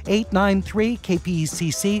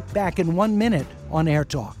 866-893-KPECC. Back in 1 minute on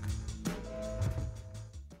AirTalk.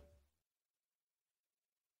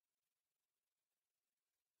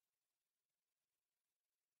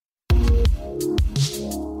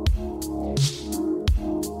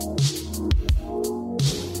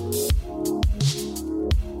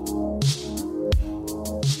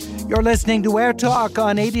 You're listening to AirTalk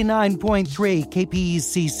on 89.3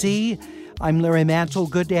 KPECC. I'm Larry Mantle.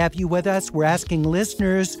 Good to have you with us. We're asking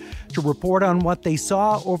listeners to report on what they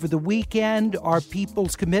saw over the weekend. Are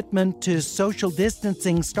people's commitment to social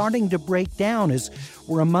distancing starting to break down as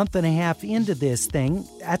we're a month and a half into this thing?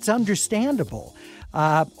 That's understandable.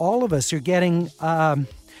 All of us are getting,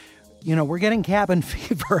 we're getting cabin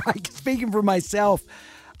fever. Speaking for myself,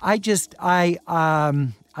 I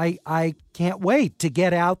can't wait to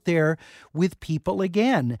get out there with people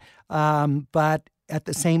again. But at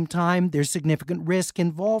the same time, there's significant risk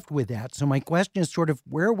involved with that. So my question is sort of,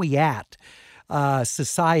 where are we at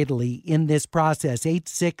societally in this process?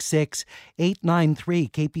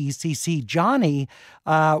 866-893-KPECC. Johnny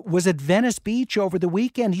was at Venice Beach over the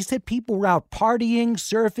weekend. He said people were out partying,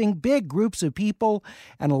 surfing, big groups of people,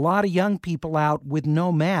 and a lot of young people out with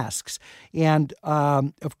no masks. And,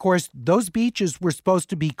 of course, those beaches were supposed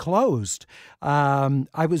to be closed.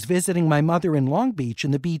 I was visiting my mother in Long Beach,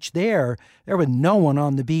 and the beach there was no one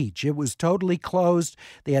on the beach. It was totally closed.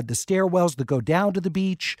 They had the stairwells that go down to the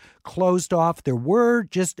beach closed off. There were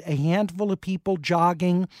just a handful of people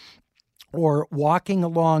jogging or walking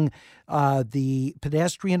along the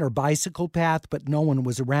pedestrian or bicycle path, but no one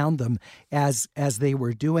was around them as they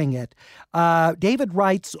were doing it. David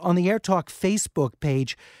writes on the AirTalk Facebook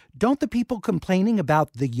page, don't the people complaining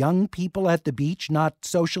about the young people at the beach not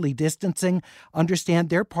socially distancing understand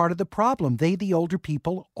they're part of the problem? They, the older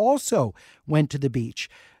people, also went to the beach.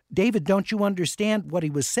 David, don't you understand what he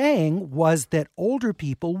was saying was that older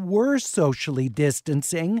people were socially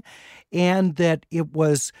distancing and that it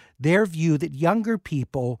was their view that younger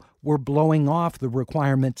people were blowing off the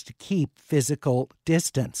requirements to keep physical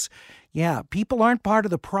distance. Yeah, people aren't part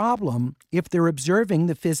of the problem if they're observing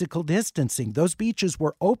the physical distancing. Those beaches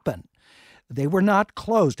were open. They were not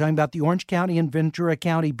closed. Talking about the Orange County and Ventura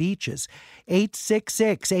County beaches.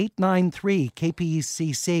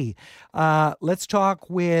 866-893-KPECC. Let's talk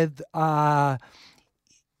with Iman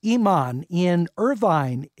in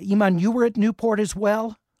Irvine. Iman, you were at Newport as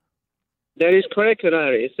well? That is correct,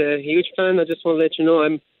 Larry. It's a huge fan. I just want to let you know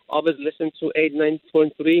I'm always listening to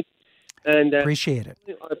 89.3. And appreciate it.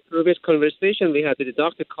 Our previous conversation, we had the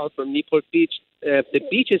doctor call from Newport Beach. The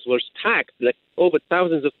beaches were packed, like over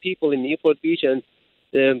thousands of people in Newport Beach, and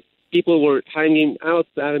people were hanging out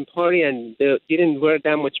and party, and they didn't wear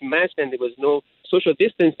that much mask, and there was no social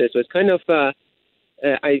distances. So it's kind of, I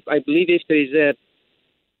believe if there is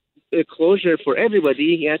a closure for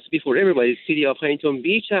everybody, it has to be for everybody. The city of Huntington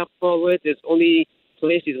Beach have followed it. There's only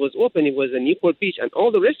place it was open. It was a Newport Beach, and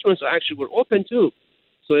all the restaurants actually were open too.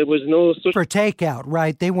 So it was no social for takeout,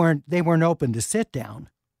 right? They weren't open to sit down.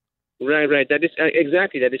 Right. That is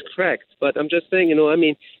exactly, that is correct. But I'm just saying, at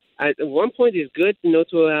one point it's good,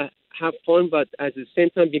 to have fun, but at the same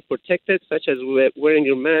time be protected, such as wearing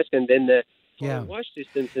your mask and then wash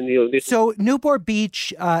distance. And So Newport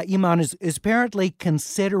Beach, Iman, is apparently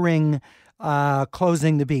considering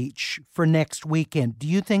closing the beach for next weekend. Do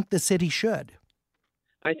you think the city should?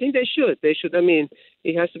 I think they should. They should.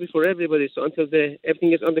 It has to be for everybody. So until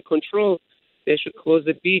everything is under control, they should close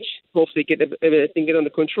the beach. Hopefully, get everything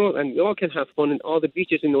under control, and we all can have fun in all the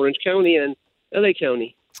beaches in Orange County and LA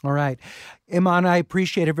County. All right, Iman, I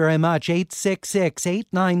appreciate it very much.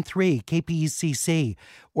 866-893-KPECC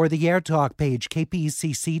or the AirTalk page,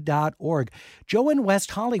 kpecc.org. Joe in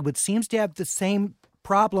West Hollywood seems to have the same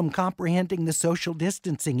problem comprehending the social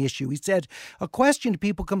distancing issue. He said, a question to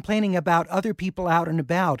people complaining about other people out and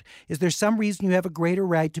about, is there some reason you have a greater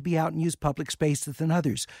right to be out and use public spaces than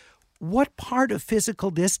others? What part of physical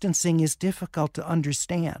distancing is difficult to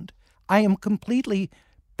understand? I am completely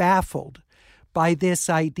baffled by this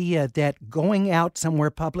idea that going out somewhere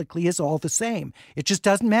publicly is all the same. It just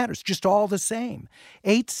doesn't matter. It's just all the same.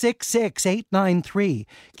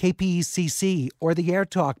 866-893-KPECC or the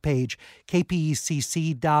AirTalk page,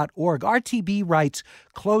 kpecc.org. RTB writes,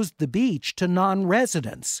 closed the beach to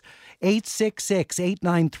non-residents.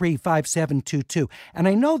 866-893-5722. And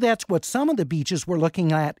I know that's what some of the beaches were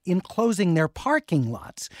looking at in closing their parking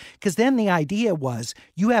lots, because then the idea was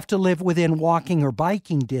you have to live within walking or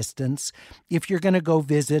biking distance if you're going to go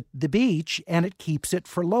visit the beach, and it keeps it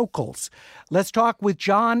for locals. Let's talk with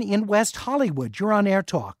John in West Hollywood. You're on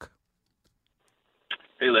AirTalk.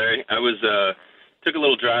 Hey, Larry. I took a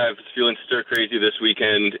little drive, was feeling stir crazy this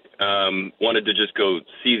weekend. Wanted to just go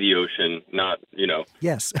see the ocean, not,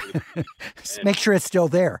 Yes. Make sure it's still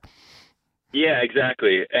there. Yeah,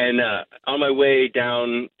 exactly. And on my way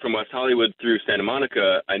down from West Hollywood through Santa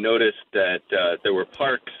Monica, I noticed that there were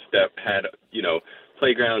parks that had,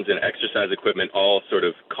 playgrounds and exercise equipment all sort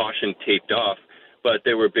of caution taped off, but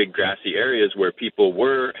there were big grassy areas where people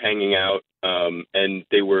were hanging out and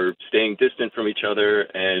they were staying distant from each other.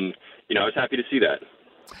 And, I was happy to see that.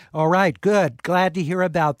 All right, good. Glad to hear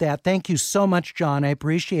about that. Thank you so much, John. I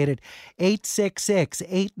appreciate it.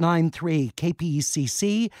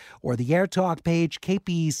 866-893-KPECC or the AirTalk page,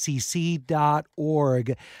 kpecc.org.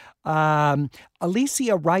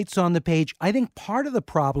 Alicia writes on the page, I think part of the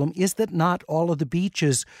problem is that not all of the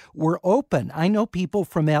beaches were open. I know people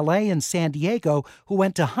from L.A. and San Diego who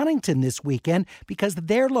went to Huntington this weekend because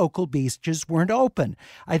their local beaches weren't open.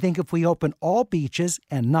 I think if we open all beaches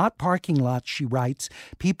and not parking lots, she writes,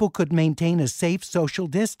 people could maintain a safe social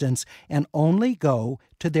distance and only go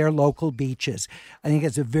to their local beaches. I think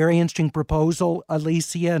it's a very interesting proposal,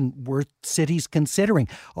 Alicia, and worth cities considering.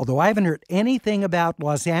 Although I haven't heard anything about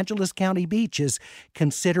Los Angeles County beaches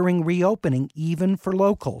considering reopening, even for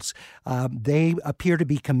locals. They appear to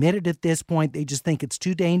be committed at this point. They just think it's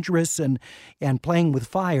too dangerous and playing with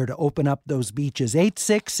fire to open up those beaches.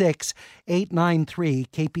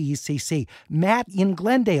 866-893-KPECC. Matt in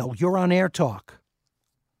Glendale, you're on AirTalk.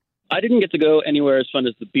 I didn't get to go anywhere as fun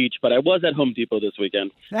as the beach, but I was at Home Depot this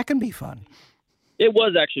weekend. That can be fun. It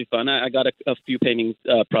was actually fun. I got a few painting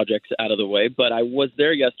projects out of the way, but I was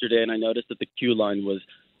there yesterday, and I noticed that the queue line was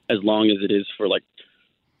as long as it is for, like,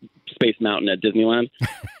 Space Mountain at Disneyland.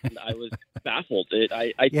 And I was baffled.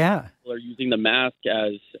 I think people are using the mask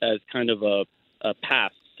as kind of a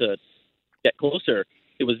pass to get closer.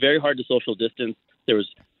 It was very hard to social distance. There was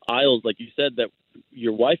aisles, like you said, that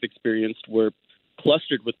your wife experienced were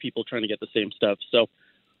clustered with people trying to get the same stuff. So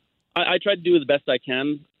I tried to do the best I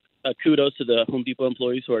can. Kudos to the Home Depot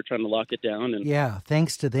employees who are trying to lock it down. And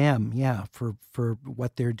thanks to them, for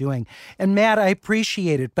what they're doing. And Matt, I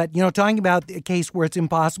appreciate it. But, talking about a case where it's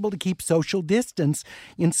impossible to keep social distance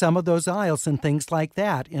in some of those aisles and things like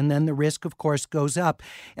that. And then the risk, of course, goes up.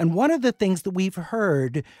 And one of the things that we've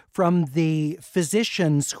heard from the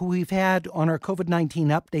physicians who we've had on our COVID-19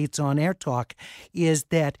 updates on AirTalk is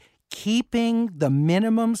that keeping the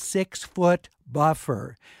minimum 6-foot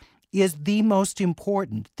buffer is the most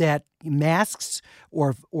important, that masks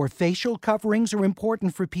or facial coverings are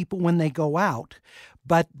important for people when they go out,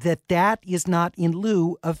 but that is not in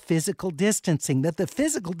lieu of physical distancing, that the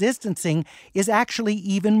physical distancing is actually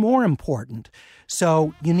even more important.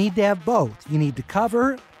 So you need to have both. You need to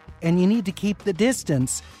cover and you need to keep the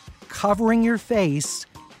distance. Covering your face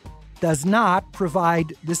does not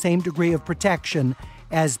provide the same degree of protection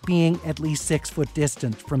as being at least 6 foot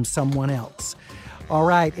distant from someone else. All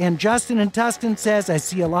right, and Justin in Tustin says, I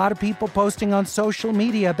see a lot of people posting on social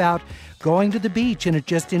media about going to the beach, and it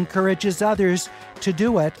just encourages others to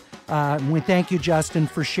do it. We thank you, Justin,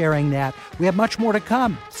 for sharing that. We have much more to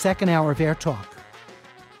come. Second hour of AirTalk.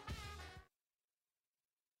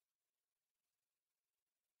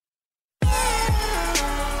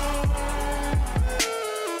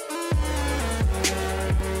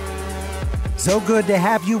 So good to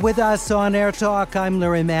have you with us on AirTalk. I'm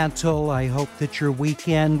Larry Mantle. I hope that your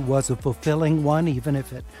weekend was a fulfilling one, even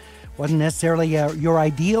if it wasn't necessarily your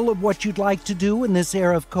ideal of what you'd like to do in this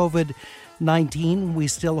era of COVID-19. We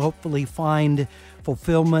still hopefully find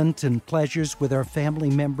fulfillment and pleasures with our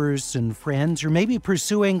family members and friends, or maybe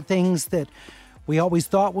pursuing things that we always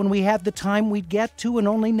thought when we had the time we'd get to and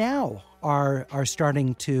only now are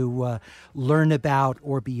starting to learn about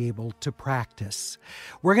or be able to practice.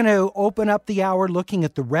 We're going to open up the hour looking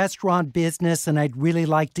at the restaurant business, and I'd really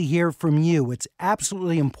like to hear from you. It's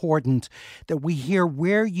absolutely important that we hear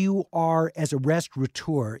where you are as a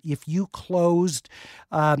restaurateur. If you closed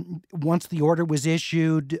once the order was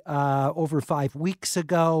issued over 5 weeks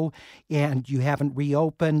ago and you haven't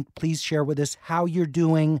reopened, please share with us how you're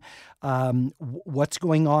doing, what's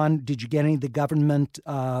going on. Did you get any of the government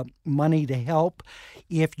money to help?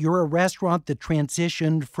 If you're a restaurant that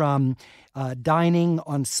transitioned from dining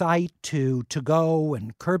on site to go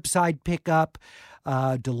and curbside pickup,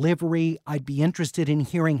 delivery, I'd be interested in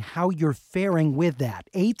hearing how you're faring with that.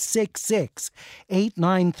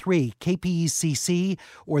 866-893-KPECC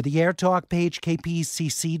or the AirTalk page,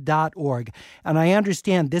 kpecc.org. And I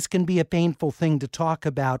understand this can be a painful thing to talk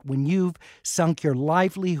about when you've sunk your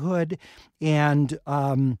livelihood and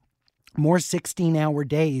more 16-hour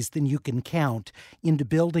days than you can count into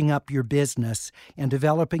building up your business and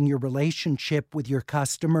developing your relationship with your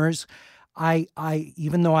customers. I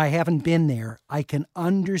even though I haven't been there, I can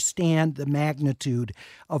understand the magnitude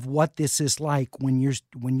of what this is like when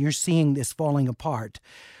you're seeing this falling apart.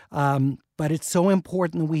 But it's so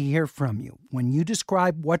important we hear from you when you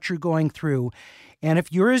describe what you're going through. And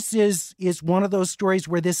if yours is one of those stories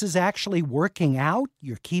where this is actually working out,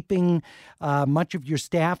 you're keeping much of your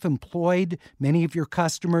staff employed, many of your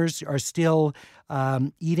customers are still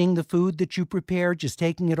eating the food that you prepare, just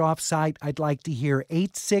taking it off site, I'd like to hear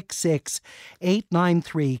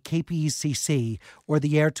 866-893-KPECC or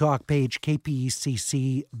the AirTalk page,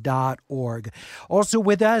 kpecc.org. Also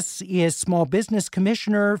with us is Small Business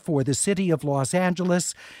Commissioner for the City of Los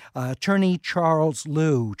Angeles, Attorney Charles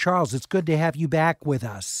Liu. Charles, it's good to have you back with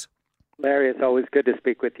us. Larry, it's always good to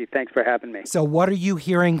speak with you. Thanks for having me. So what are you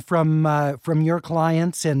hearing from your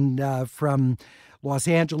clients and from Los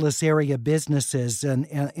Angeles area businesses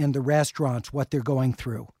and the restaurants, what they're going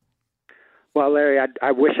through? Well, Larry,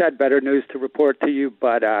 I wish I had better news to report to you,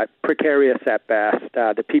 but precarious at best.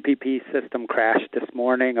 The PPP system crashed this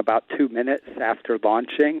morning about 2 minutes after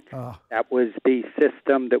launching. Oh. That was the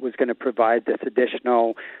system that was going to provide this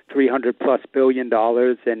additional $300+ billion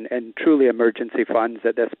in truly emergency funds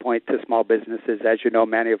at this point to small businesses, as you know,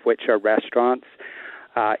 many of which are restaurants.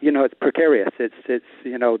 It's precarious. It's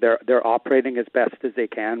they're operating as best as they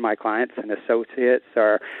can. My clients and associates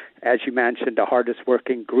are, as you mentioned, the hardest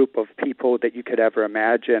working group of people that you could ever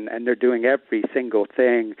imagine, and they're doing every single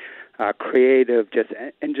thing, creative, just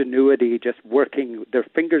ingenuity, just working their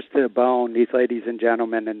fingers to the bone, these ladies and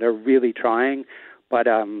gentlemen, and they're really trying. But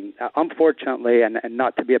unfortunately, and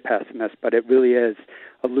not to be a pessimist, but it really is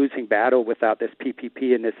a losing battle without this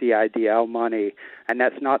PPP and this EIDL money. And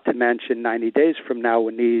that's not to mention 90 days from now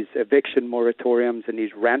when these eviction moratoriums and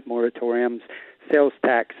these rent moratoriums, sales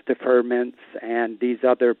tax deferments, and these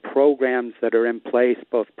other programs that are in place,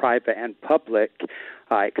 both private and public,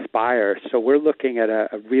 expire. So we're looking at a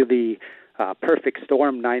really perfect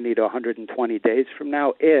storm 90 to 120 days from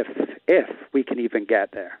now, if we can even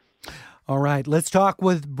get there. All right, let's talk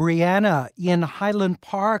with Brianna in Highland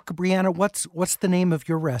Park. Brianna, what's the name of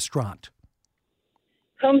your restaurant?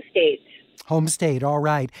 Home State. Home State, all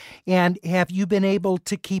right. And have you been able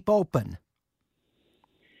to keep open?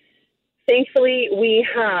 Thankfully, we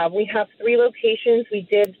have. We have 3 locations. We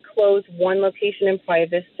did close one location in Playa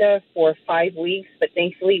Vista for 5 weeks, but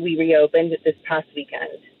thankfully we reopened this past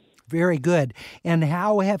weekend. Very good. And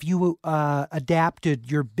how have you adapted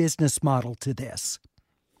your business model to this?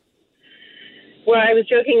 Well, I was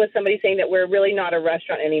joking with somebody saying that we're really not a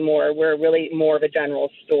restaurant anymore. We're really more of a general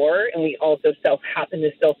store, and we also happen to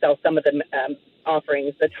still sell some of the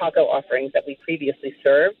offerings, the taco offerings that we previously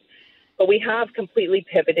served. But we have completely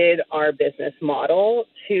pivoted our business model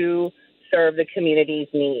to serve the community's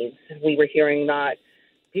needs. We were hearing that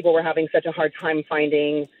people were having such a hard time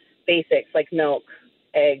finding basics like milk,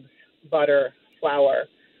 eggs, butter, flour.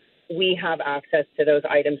 We have access to those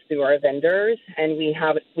items through our vendors, and we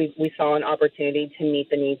saw an opportunity to meet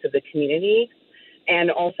the needs of the community and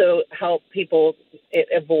also help people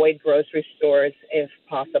avoid grocery stores if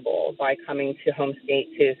possible by coming to Home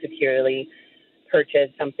State to securely purchase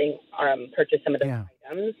some of the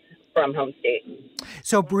items from Home State.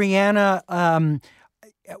 So, Brianna,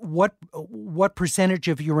 what percentage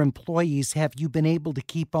of your employees have you been able to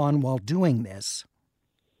keep on while doing this?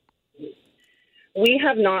 We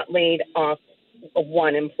have not laid off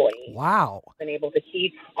one employee. Wow. We've been able to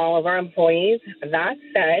keep all of our employees. That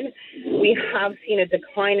said, we have seen a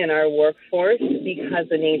decline in our workforce because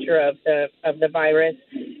the nature of the virus.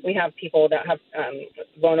 We have people that have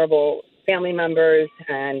vulnerable family members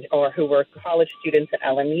or who were college students at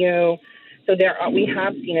LMU, So we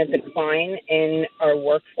have seen a decline in our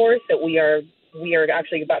workforce. That we are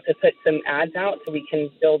actually about to put some ads out so we can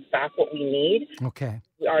build back what we need. Okay.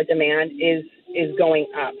 Our demand is going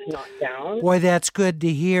up, not down. Boy, that's good to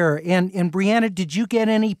hear. And Brianna, did you get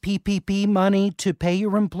any PPP money to pay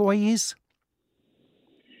your employees?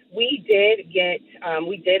 We did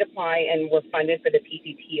apply and were funded for the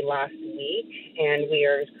PPP last week, and we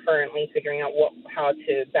are currently figuring out how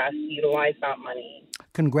to best utilize that money.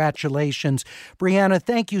 Congratulations. Brianna,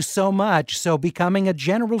 thank you so much. So becoming a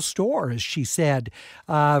general store, as she said,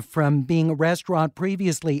 from being a restaurant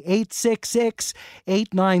previously,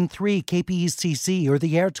 866-893-KPECC or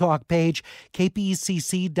the AirTalk page,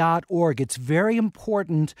 kpecc.org. It's very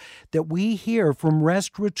important that we hear from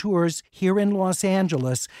restaurateurs here in Los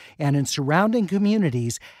Angeles and in surrounding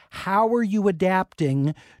communities. How are you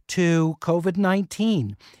adapting to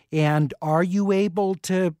COVID-19? And are you able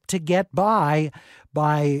to get by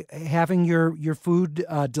having your food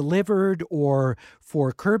delivered or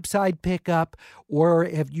for curbside pickup, or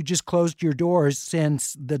have you just closed your doors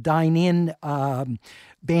since the dine-in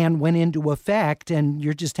ban went into effect, and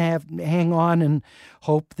you're just hang on and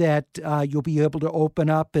hope that you'll be able to open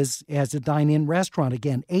up as a dine-in restaurant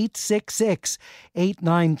again?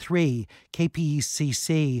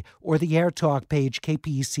 866-893-KPECC or the AirTalk page,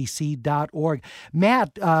 kpecc.org.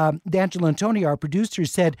 Matt D'Angelantoni, our producer,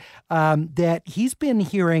 said that he's been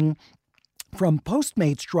hearing from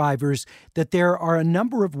Postmates drivers that there are a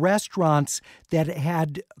number of restaurants that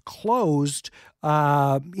had closed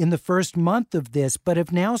in the first month of this, but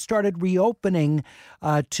have now started reopening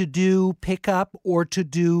to do pickup or to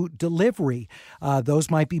do delivery.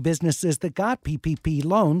 Those might be businesses that got PPP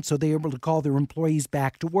loans, so they're able to call their employees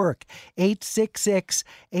back to work.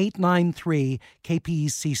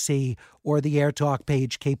 866-893-KPECC or the AirTalk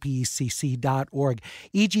page, kpecc.org.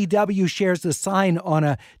 EGW shares a sign on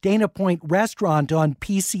a Dana Point restaurant on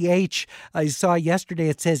PCH. I saw yesterday,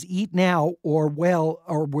 it says, "Eat now or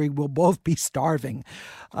we will both be starving."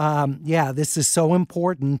 This is so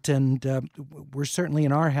important, and we're certainly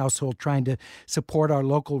in our household trying to support our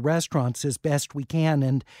local restaurants as best we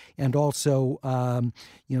can, and also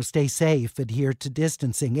stay safe, adhere to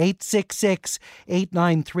distancing.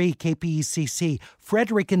 866-893-KPECC.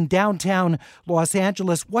 Frederick in downtown Los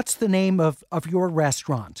Angeles, what's the name of your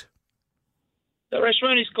restaurant? The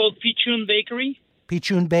restaurant is called Pichun Bakery.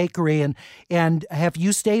 Pichun Bakery, and have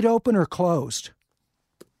you stayed open or closed?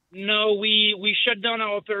 No, we shut down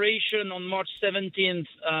our operation on March 17th,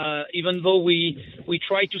 even though we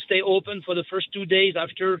tried to stay open for the first 2 days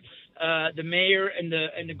after the mayor and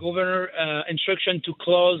the governor instruction to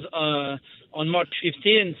close on March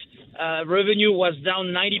 15th. Revenue was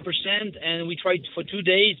down 90%, and we tried for 2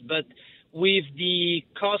 days, but with the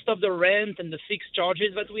cost of the rent and the fixed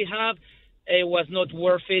charges that we have, it was not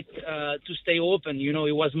worth it to stay open.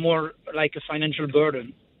 It was more like a financial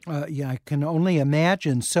burden. I can only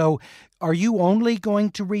imagine. So are you only going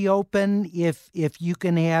to reopen if you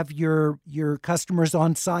can have your customers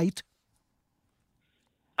on site?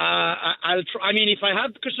 I'll try. I mean, if I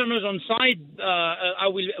have customers on site, I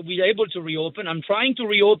will be able to reopen. I'm trying to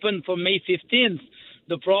reopen for May 15th.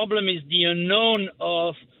 The problem is the unknown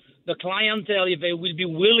of the clientele, if they will be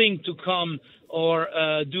willing to come or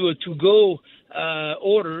do a to-go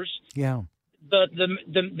orders. Yeah. But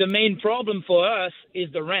the main problem for us is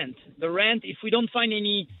the rent. The rent, if we don't find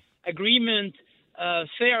any agreement,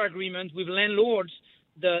 fair agreement with landlords,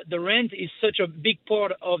 the rent is such a big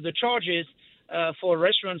part of the charges for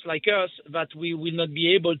restaurants like us that we will not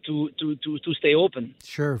be able to stay open.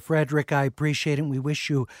 Sure. Frederick, I appreciate it. We wish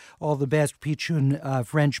you all the best, Pichun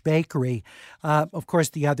French Bakery. Of course,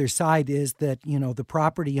 the other side is that, the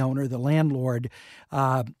property owner, the landlord,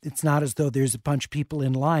 it's not as though there's a bunch of people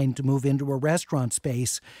in line to move into a restaurant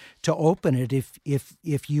space to open it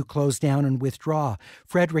if you close down and withdraw.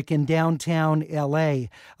 Frederick in downtown L.A.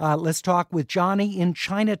 Let's talk with Johnny in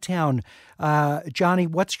Chinatown. Johnny,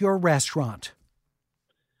 what's your restaurant?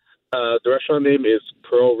 The restaurant name is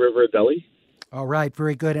Pearl River Deli. All right,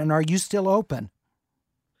 very good. And are you still open?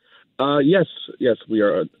 Yes, we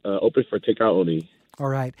are open for takeout only. All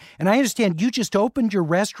right. And I understand you just opened your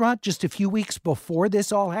restaurant just a few weeks before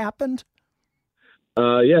this all happened?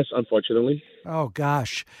 Yes, unfortunately. Oh,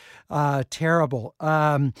 gosh. Terrible.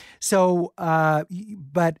 But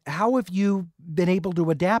how have you been able to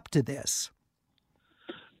adapt to this?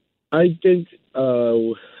 I think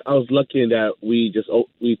I was lucky in that we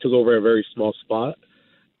took over a very small spot,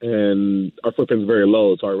 and our footprint is very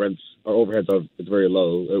low, so our overheads are very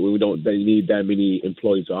low. We don't need that many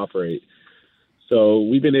employees to operate. So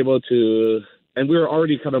we've been able to, and we were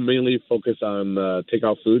already kind of mainly focused on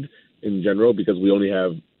takeout food in general because we only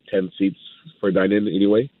have 10 seats for dine-in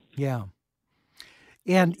anyway. Yeah.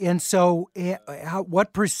 And so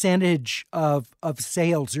what percentage of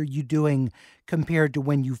sales are you doing compared to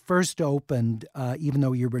when you first opened, even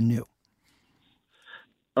though you were new?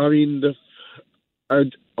 I mean, I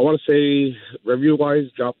want to say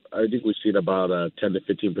revenue-wise drop. I think we've seen about a 10 to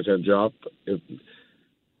 15% drop.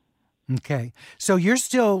 Okay, so you're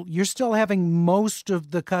still having most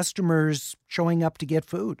of the customers showing up to get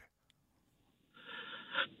food.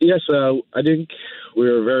 Yes, I think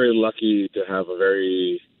we're very lucky to have a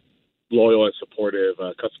very loyal and supportive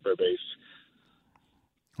customer base.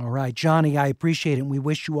 All right, Johnny, I appreciate it, and we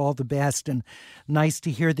wish you all the best, and nice to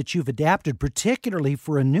hear that you've adapted, particularly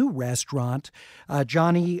for a new restaurant.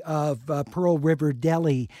 Johnny of Pearl River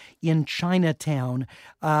Deli in Chinatown.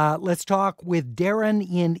 Let's talk with Darren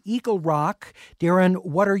in Eagle Rock. Darren,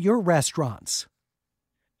 what are your restaurants?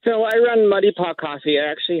 So I run Muddy Paw Coffee. I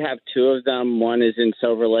actually have two of them. One is in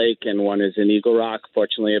Silver Lake and one is in Eagle Rock.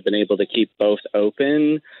 Fortunately, I've been able to keep both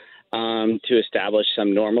open to establish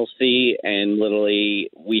some normalcy. And literally,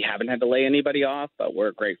 we haven't had to lay anybody off, but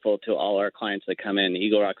we're grateful to all our clients that come in.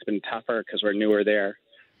 Eagle Rock's been tougher because we're newer there.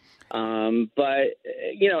 But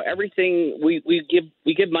you know, everything we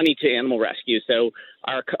give money to animal rescue. So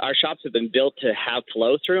our shops have been built to have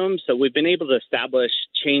flow through them. So we've been able to establish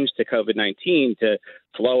change to COVID-19 to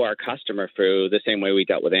flow our customer through the same way we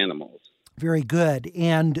dealt with animals. Very good.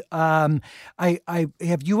 And I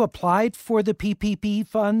have you applied for the PPP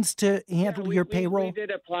funds to handle your payroll? We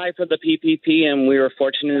did apply for the PPP, and we were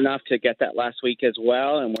fortunate enough to get that last week as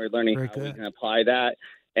well. And we're learning how we can apply that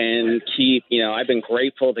and keep, you know, I've been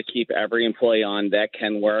grateful to keep every employee on that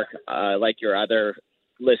can work. Like your other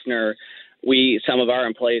listener, some of our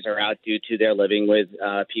employees are out due to their living with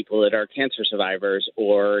people that are cancer survivors,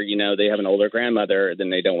 or, you know, they have an older grandmother, then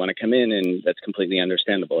they don't want to come in, and that's completely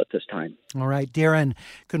understandable at this time. All right, Darren,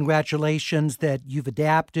 congratulations that you've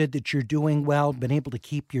adapted, that you're doing well, been able to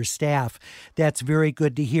keep your staff. That's very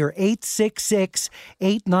good to hear.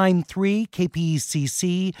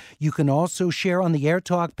 866-893-KPECC. You can also share on the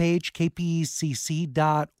AirTalk page, kpecc.org.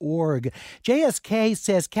 JSK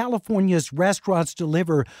says California's restaurants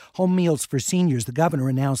deliver home meals for seniors. The governor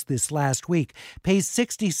announced this last week. Pays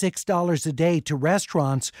 $66 a day to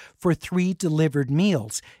restaurants for 3 delivered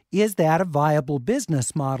meals. Is that a viable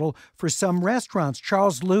business model for some restaurants?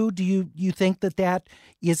 Charles Liu, do you think that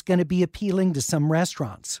is going to be appealing to some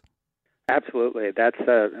restaurants? Absolutely. That's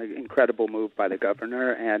an incredible move by the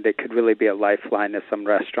governor, and it could really be a lifeline to some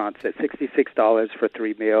restaurants. At $66 for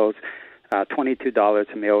 3 meals,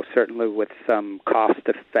 $22 a meal, certainly with some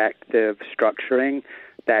cost-effective structuring,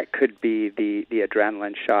 that could be the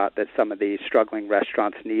adrenaline shot that some of these struggling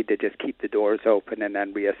restaurants need to just keep the doors open and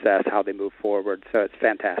then reassess how they move forward. So it's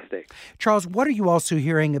fantastic. Charles, what are you also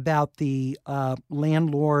hearing about the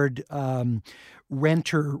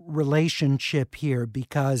landlord-renter relationship here?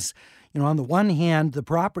 Because, you know, on the one hand, the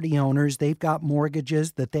property owners, they've got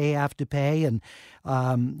mortgages that they have to pay, and,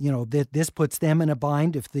 you know, this puts them in a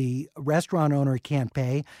bind if the restaurant owner can't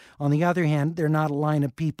pay. On the other hand, they're not a line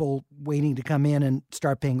of people waiting to come in and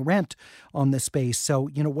start paying rent on the space. So,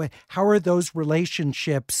 you know, how are those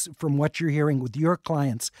relationships, from what you're hearing with your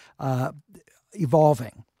clients,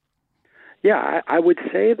 evolving? Yeah, I would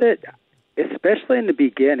say that especially in the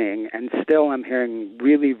beginning, and still I'm hearing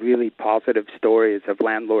really, really positive stories of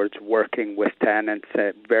landlords working with tenants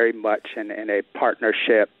very much in a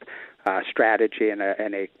partnership strategy and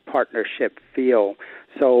a partnership feel.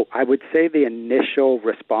 So I would say the initial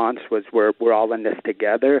response was we're all in this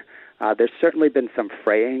together. There's certainly been some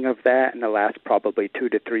fraying of that in the last probably 2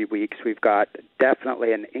 to 3 weeks. We've got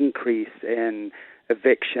definitely an increase in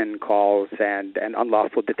eviction calls and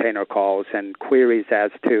unlawful detainer calls and queries as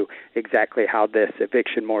to exactly how this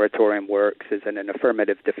eviction moratorium works. Is it an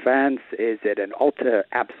affirmative defense? Is it an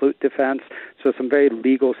absolute defense? So some very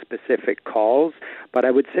legal specific calls. But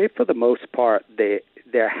I would say for the most part,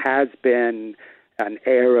 there has been an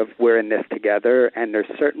air of we're in this together, and there's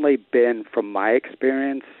certainly been, from my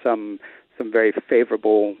experience, some very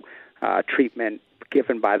favorable treatment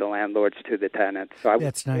given by the landlords to the tenants. So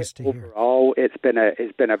that's nice to hear. Overall, it's been a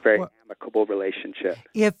very amicable relationship.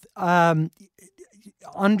 If under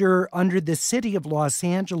the City of Los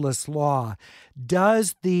Angeles law,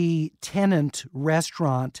 does the tenant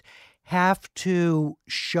restaurant have to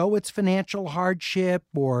show its financial hardship,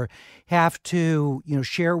 or have to, you know,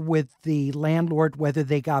 share with the landlord whether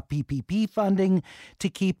they got PPP funding to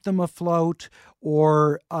keep them afloat,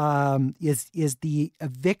 or is the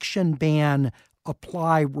eviction ban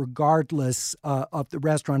apply regardless of the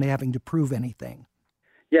restaurant having to prove anything?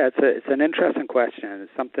 Yeah, it's an interesting question.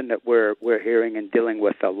 It's something that we're hearing and dealing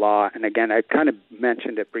with a lot. And again, I kind of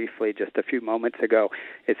mentioned it briefly just a few moments ago.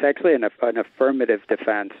 It's actually an affirmative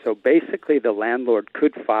defense. So basically, the landlord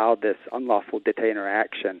could file this unlawful detainer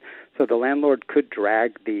action. So the landlord could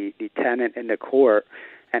drag the tenant into court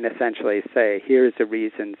and essentially say, here's the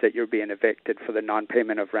reasons that you're being evicted for the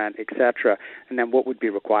non-payment of rent, etc. And then what would be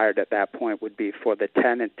required at that point would be for the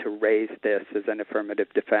tenant to raise this as an affirmative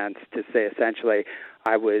defense to say, essentially,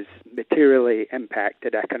 I was materially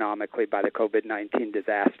impacted economically by the COVID-19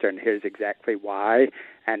 disaster, and here's exactly why,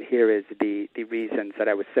 and here is the reasons that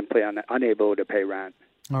I was simply unable to pay rent.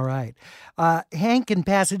 All right. Hank in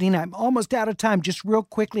Pasadena, I'm almost out of time. Just real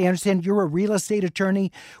quickly, I understand you're a real estate attorney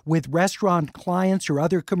with restaurant clients or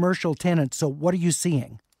other commercial tenants. So what are you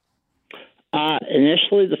seeing?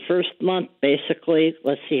 Initially, the first month, basically,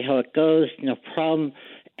 let's see how it goes. No problem.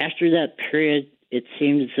 After that period, it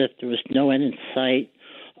seemed as if there was no end in sight.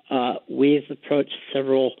 We've approached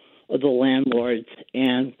several of the landlords,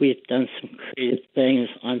 and we've done some creative things.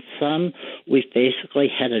 On some, we've basically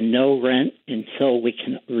had a no rent until we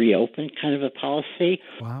can reopen kind of a policy.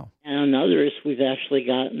 Wow. And on others, we've actually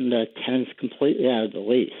gotten the tenants completely out of the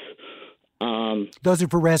lease. Those are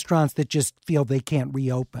for restaurants that just feel they can't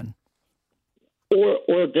reopen.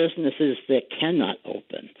 Or businesses that cannot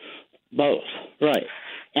open. Both, right.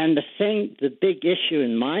 And the big issue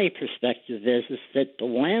in my perspective is that the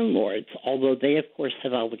landlords, although they, of course,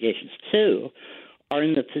 have obligations too, are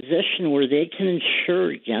in the position where they can insure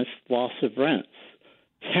against loss of rents.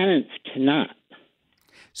 Tenants cannot.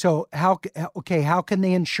 So how can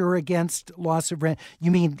they insure against loss of rent?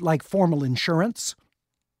 You mean like formal insurance?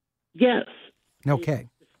 Yes. Okay.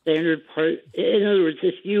 Standard part. In other words,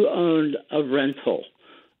 if you owned a rental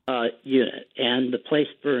unit and the place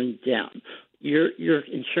burned down, your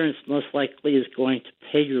insurance most likely is going to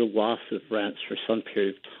pay your loss of rents for some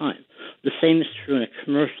period of time. The same is true in a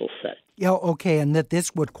commercial setting. Yeah, okay, and that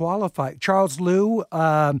this would qualify. Charles Liu,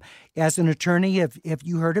 as an attorney, have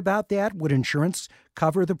you heard about that? Would insurance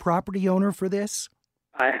cover the property owner for this?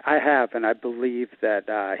 I have, and I believe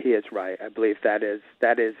that he is right. I believe that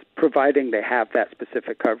is providing they have that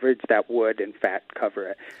specific coverage that would, in fact, cover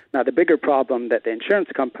it. Now, the bigger problem that the insurance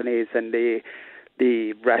companies and the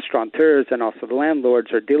restaurateurs and also the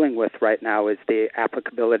landlords are dealing with right now is the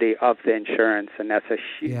applicability of the insurance, and that's a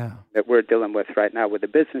huge that we're dealing with right now with the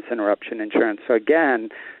business interruption insurance. So again,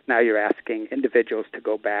 now you're asking individuals to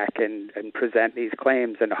go back and present these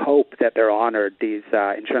claims and hope that they're honored, these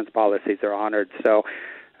insurance policies are honored. So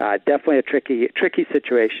definitely a tricky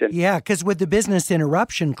situation. Yeah, because with the business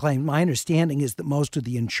interruption claim, my understanding is that most of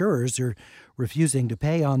the insurers are refusing to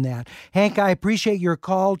pay on that. Hank, I appreciate your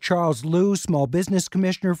call. Charles Liu, Small Business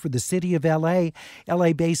Commissioner for the City of L.A.,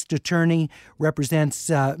 L.A.-based attorney,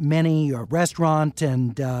 represents many restaurant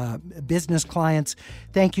and business clients.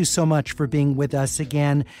 Thank you so much for being with us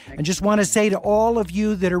again. And just want to say to all of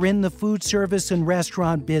you that are in the food service and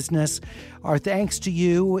restaurant business, our thanks to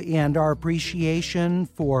you and our appreciation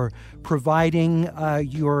for providing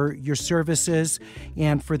your services.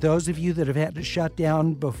 And for those of you that have had to shut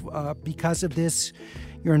down because of this,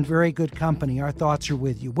 you're in very good company. Our thoughts are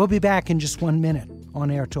with you. We'll be back in just 1 minute on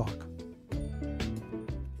AirTalk.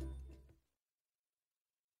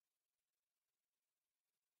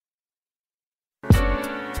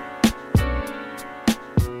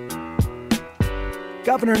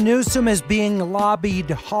 Governor Newsom is being lobbied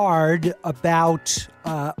hard about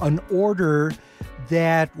an order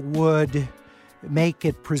that would make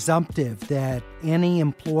it presumptive that any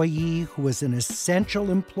employee who is an essential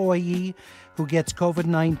employee who gets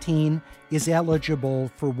COVID-19 is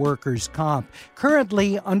eligible for workers' comp.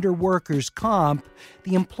 Currently, under workers' comp,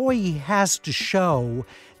 the employee has to show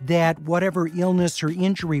that whatever illness or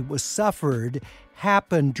injury was suffered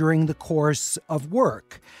happened during the course of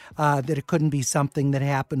work, that it couldn't be something that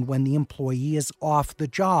happened when the employee is off the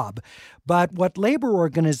job. But what labor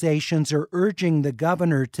organizations are urging the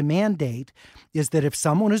governor to mandate is that if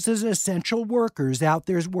someone is an essential worker out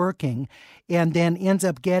there working and then ends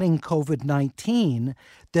up getting COVID-19,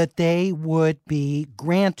 that they would be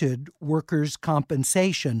granted workers'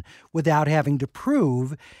 compensation without having to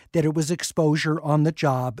prove that it was exposure on the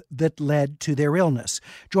job that led to their illness.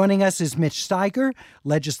 Joining us is Mitch Steiger,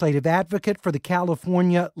 legislative advocate for the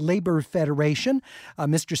California Labor Federation.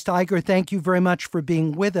 Mr. Steiger, thank you very much for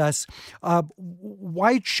being with us.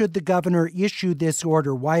 Why should the governor issue this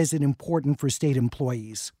order? Why is it important for state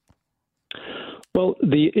employees? Well,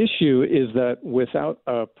 the issue is that without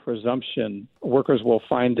a presumption, workers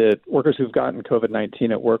who've gotten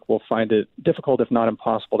COVID-19 at work will find it difficult, if not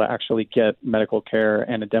impossible, to actually get medical care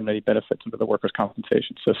and indemnity benefits under the workers'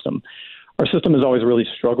 compensation system. our system has always really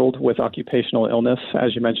struggled with occupational illness.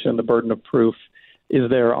 As you mentioned, the burden of proof is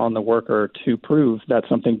there on the worker to prove that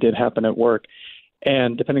something did happen at work.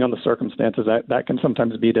 And depending on the circumstances, that can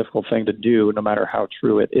sometimes be a difficult thing to do, no matter how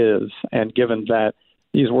true it is. And given that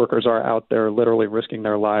these workers are out there literally risking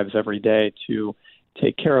their lives every day to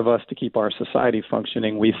take care of us, to keep our society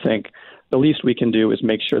functioning, we think the least we can do is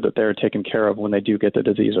make sure that they're taken care of when they do get the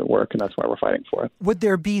disease at work, and that's why we're fighting for it. Would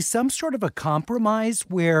there be some sort of a compromise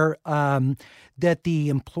where that the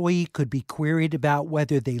employee could be queried about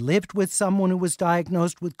whether they lived with someone who was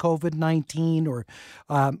diagnosed with COVID-19 or,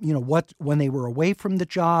 what when they were away from the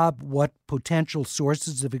job, what potential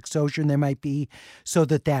sources of exposure there might be, so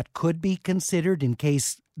that could be considered in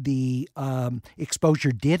case the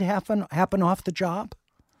exposure did happen off the job?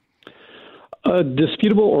 A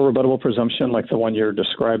disputable or rebuttable presumption like the one you're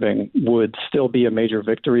describing would still be a major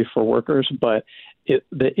victory for workers, but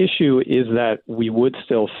the issue is that we would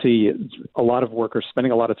still see a lot of workers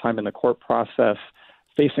spending a lot of time in the court process,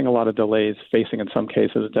 facing a lot of delays, facing in some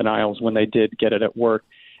cases denials when they did get it at work,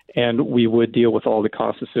 and we would deal with all the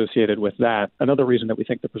costs associated with that. Another reason that we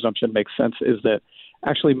think the presumption makes sense is that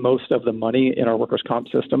actually most of the money in our workers' comp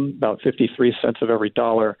system, about 53 cents of every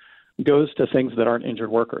dollar, goes to things that aren't injured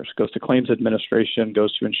workers, goes to claims administration,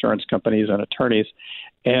 goes to insurance companies and attorneys.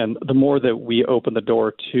 And the more that we open the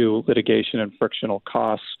door to litigation and frictional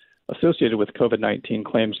costs associated with COVID-19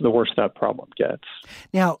 claims, the worse that problem gets.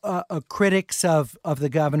 Now, critics of the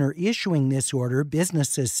governor issuing this order,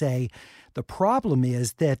 businesses say the problem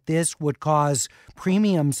is that this would cause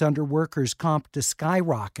premiums under workers' comp to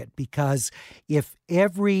skyrocket, because if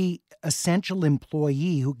every essential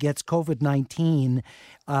employee who gets COVID-19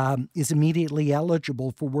 is immediately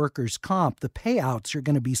eligible for workers' comp, the payouts are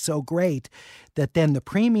going to be so great that then the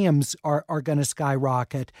premiums are going to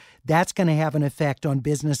skyrocket. That's going to have an effect on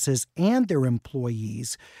businesses and their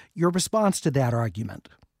employees. Your response to that argument?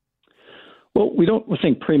 Well, we don't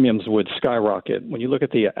think premiums would skyrocket. When you look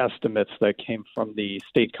at the estimates that came from the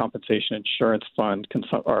State Compensation Insurance Fund,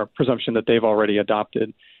 or presumption that they've already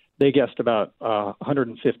adopted, they guessed about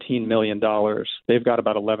 $115 million. They've got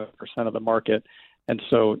about 11% of the market. And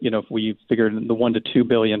so, if we figured in the $1 to $2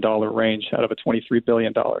 billion range out of a $23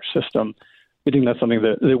 billion system, we think that's something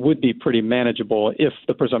that would be pretty manageable if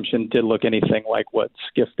the presumption did look anything like what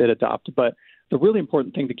SCIF did adopt. But the really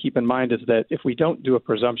important thing to keep in mind is that if we don't do a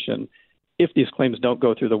presumption, if these claims don't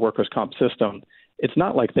go through the workers' comp system, it's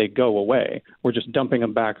not like they go away. We're just dumping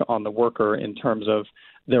them back on the worker in terms of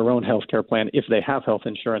their own health care plan, if they have health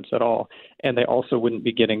insurance at all. And they also wouldn't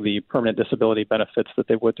be getting the permanent disability benefits that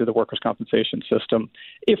they would through the workers' compensation system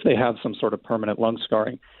if they have some sort of permanent lung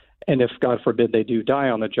scarring. And if, God forbid, they do die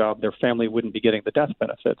on the job, their family wouldn't be getting the death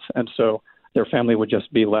benefits. And so their family would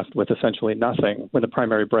just be left with essentially nothing when the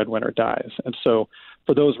primary breadwinner dies. And so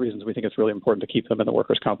for those reasons, we think it's really important to keep them in the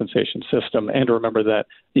workers' compensation system and to remember that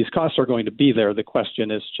these costs are going to be there. The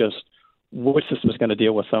question is just which system is going to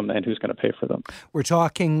deal with them and who's going to pay for them. We're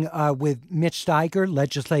talking with Mitch Steiger,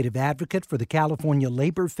 legislative advocate for the California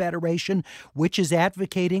Labor Federation, which is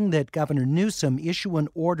advocating that Governor Newsom issue an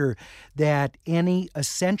order that any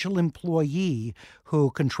essential employee who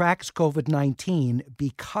contracts COVID-19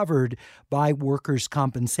 be covered by workers'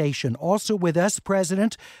 compensation. Also with us,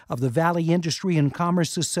 President of the Valley Industry and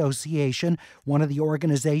Commerce Association, one of the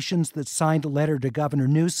organizations that signed a letter to Governor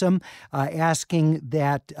Newsom asking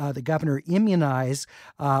that the governor immunize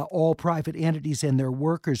all private entities and their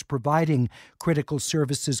workers providing critical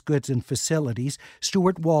services, goods, and facilities.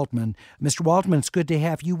 Stuart Waldman. Mr. Waldman, it's good to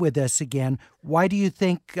have you with us again. Why do you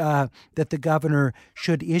think that the governor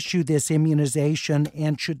should issue this immunization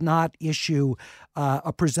and should not issue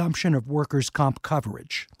a presumption of workers' comp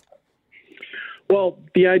coverage? Well,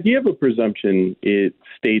 the idea of a presumption, it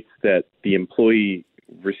states that the employee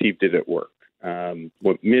received it at work.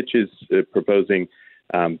 What Mitch is proposing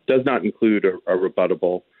does not include a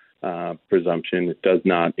rebuttable presumption. It does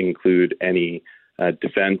not include any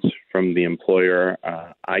defense from the employer.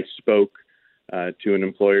 I spoke to an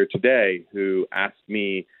employer today who asked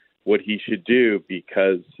me what he should do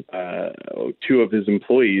because two of his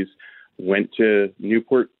employees went to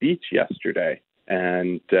Newport Beach yesterday,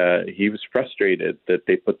 and he was frustrated that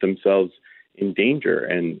they put themselves in danger.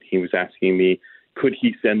 And he was asking me, could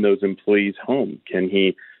he send those employees home? Can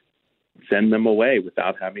he send them away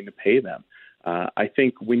without having to pay them? I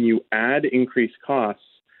think when you add increased costs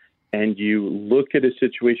and you look at a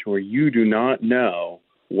situation where you do not know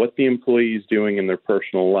what the employee is doing in their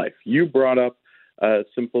personal life, you brought up a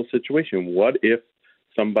simple situation. What if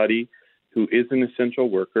somebody who is an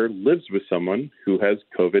essential worker lives with someone who has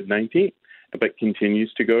COVID-19 but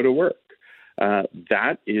continues to go to work?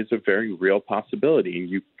 That is a very real possibility. And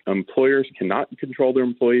you Employers cannot control their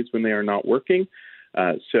employees when they are not working.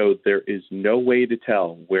 So there is no way to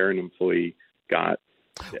tell where an employee got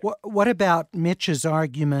sick. What about Mitch's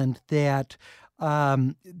argument that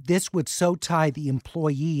this would so tie the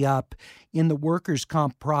employee up in the workers'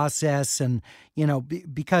 comp process, and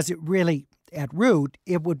because it really, at root,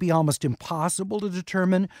 it would be almost impossible to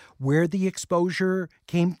determine where the exposure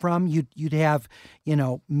came from. You'd have,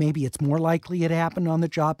 maybe it's more likely it happened on the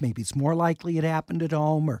job, maybe it's more likely it happened at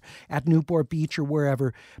home or at Newport Beach or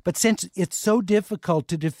wherever. But since it's so difficult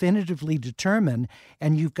to definitively determine,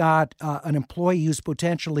 and you've got an employee who's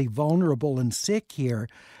potentially vulnerable and sick here,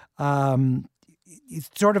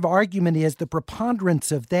 sort of argument is the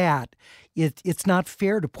preponderance of that, it's not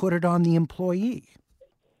fair to put it on the employee.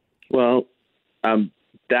 Well,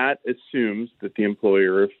 that assumes that the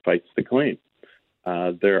employer fights the claim.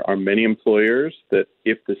 There are many employers that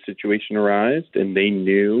if the situation arose and they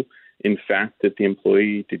knew, in fact, that the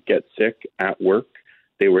employee did get sick at work,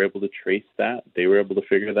 they were able to trace that, they were able to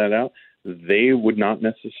figure that out, they would not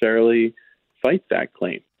necessarily fight that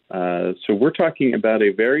claim. So we're talking about a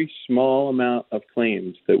very small amount of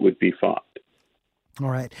claims that would be fought. All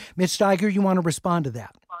right. Mitch Steiger, you want to respond to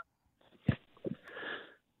that?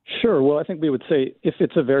 Sure. Well, I think we would say if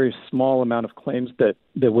it's a very small amount of claims that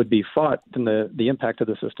would be fought, then the impact of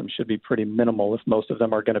the system should be pretty minimal if most of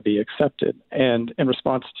them are going to be accepted. And in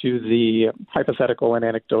response to the hypothetical and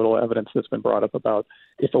anecdotal evidence that's been brought up about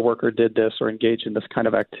if a worker did this or engaged in this kind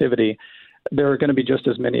of activity, there are going to be just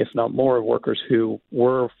as many, if not more, workers who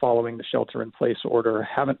were following the shelter-in-place order,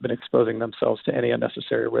 haven't been exposing themselves to any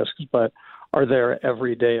unnecessary risks, but are there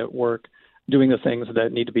every day at work doing the things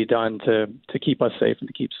that need to be done to keep us safe and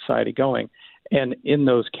to keep society going. And in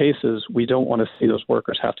those cases, we don't want to see those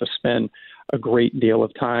workers have to spend a great deal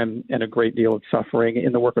of time and a great deal of suffering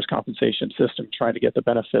in the workers' compensation system trying to get the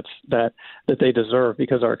benefits that they deserve,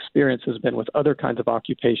 because our experience has been with other kinds of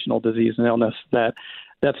occupational disease and illness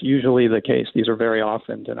that's usually the case. These are very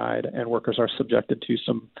often denied, and workers are subjected to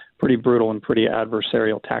some pretty brutal and pretty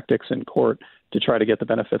adversarial tactics in court to try to get the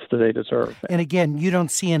benefits that they deserve. And again, you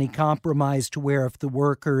don't see any compromise to where if the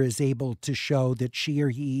worker is able to show that she or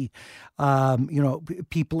he,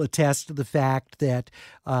 people attest to the fact that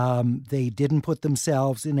they didn't put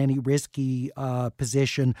themselves in any risky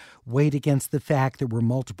position, weighed against the fact there were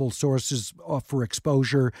multiple sources for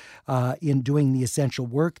exposure in doing the essential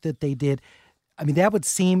work that they did. I mean, that would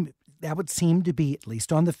seem to be, at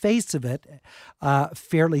least on the face of it,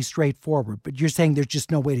 fairly straightforward. But you're saying there's just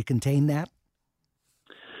no way to contain that?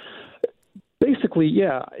 Basically,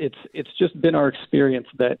 yeah. It's just been our experience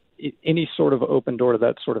that any sort of open door to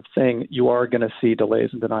that sort of thing, you are going to see delays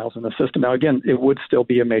and denials in the system. Now, again, it would still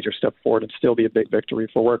be a major step forward and still be a big victory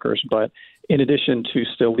for workers. But in addition to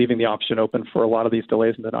still leaving the option open for a lot of these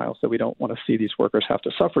delays and denials that we don't want to see these workers have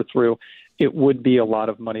to suffer through, it would be a lot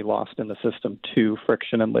of money lost in the system to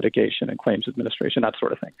friction and litigation and claims administration, that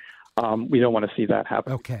sort of thing. We don't want to see that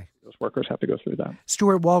happen. Okay. Those workers have to go through that.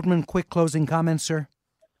 Stuart Waldman, quick closing comments, sir?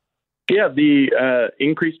 Yeah, the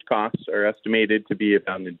increased costs are estimated to be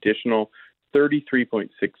about an additional $33.6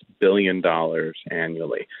 billion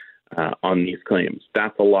annually on these claims.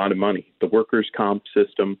 That's a lot of money. The workers' comp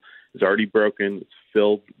system is already broken. It's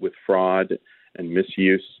filled with fraud and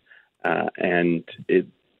misuse, and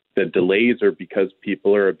the delays are because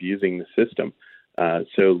people are abusing the system.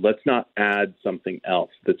 So let's not add something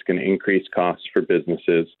else that's going to increase costs for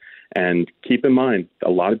businesses. And keep in mind, a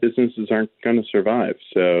lot of businesses aren't going to survive.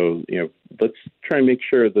 So, let's try and make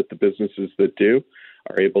sure that the businesses that do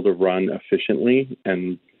are able to run efficiently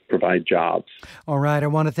and provide jobs. All right. I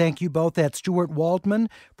want to thank you both. That's Stuart Waldman,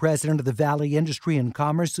 president of the Valley Industry and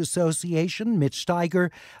Commerce Association, Mitch Steiger,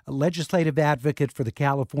 a legislative advocate for the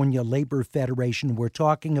California Labor Federation. We're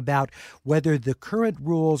talking about whether the current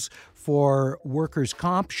rules for workers'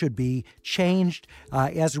 comp should be changed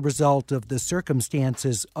as a result of the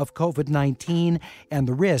circumstances of COVID-19 and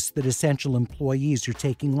the risks that essential employees are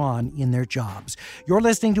taking on in their jobs. You're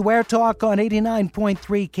listening to AirTalk on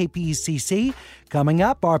 89.3 KPCC. Coming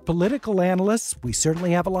up, our political analysts. We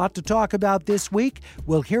certainly have a lot to talk about this week.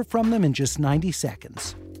 We'll hear from them in just 90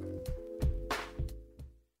 seconds.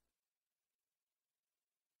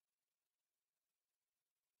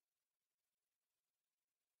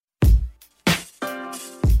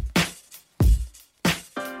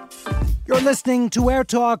 You're listening to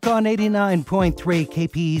AirTalk on 89.3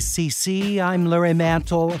 KPCC. I'm Larry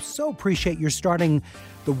Mantle. So appreciate your starting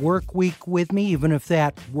the work week with me, even if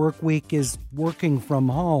that work week is working from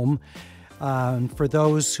home. And for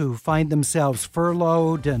those who find themselves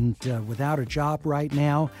furloughed and without a job right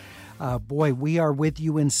now, Boy, we are with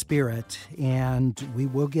you in spirit, and we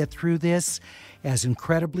will get through this, as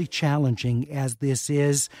incredibly challenging as this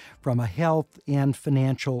is from a health and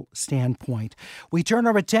financial standpoint. We turn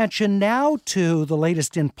our attention now to the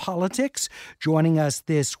latest in politics. Joining us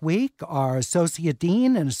this week are Associate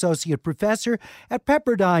Dean and Associate Professor at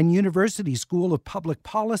Pepperdine University School of Public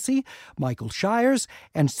Policy, Michael Shires,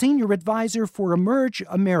 and Senior Advisor for Emerge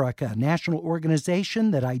America, a national organization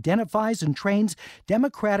that identifies and trains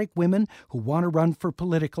Democratic women who want to run for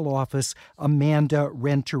political office, Amanda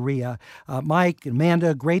Renteria. Mike,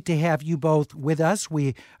 Amanda, great to have you both with us.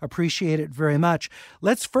 We appreciate it very much.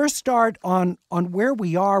 Let's first start on where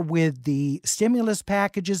we are with the stimulus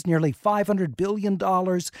packages, nearly $500 billion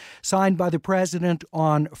signed by the president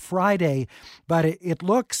on Friday. But it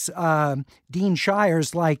looks, Dean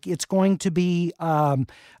Shires, like it's going to be a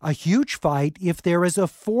huge fight if there is a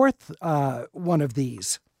fourth one of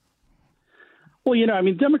these. Well,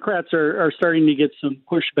 Democrats are starting to get some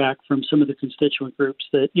pushback from some of the constituent groups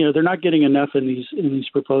that, they're not getting enough in these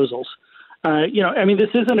proposals. This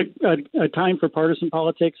isn't a time for partisan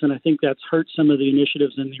politics, and I think that's hurt some of the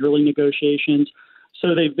initiatives in the early negotiations.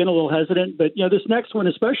 So they've been a little hesitant. But, this next one,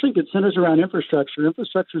 especially if it centers around infrastructure,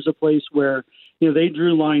 infrastructure is a place where, they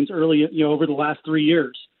drew lines early, over the last 3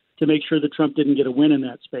 years to make sure that Trump didn't get a win in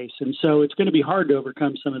that space. And so it's going to be hard to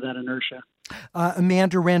overcome some of that inertia.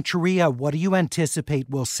 Amanda Renteria, what do you anticipate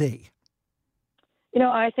we'll see?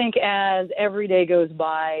 I think as every day goes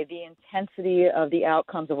by, the intensity of the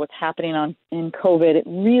outcomes of what's happening in COVID, it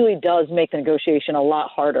really does make the negotiation a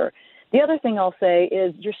lot harder. The other thing I'll say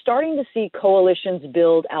is you're starting to see coalitions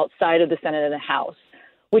build outside of the Senate and the House,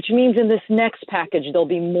 which means in this next package, there'll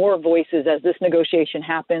be more voices as this negotiation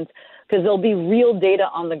happens, because there'll be real data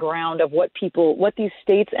on the ground of what these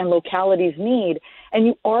states and localities need. And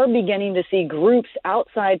you are beginning to see groups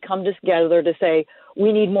outside come together to say,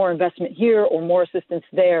 we need more investment here or more assistance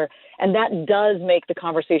there. And that does make the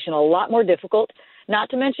conversation a lot more difficult. Not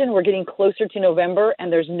to mention, we're getting closer to November,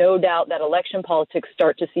 and there's no doubt that election politics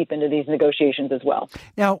start to seep into these negotiations as well.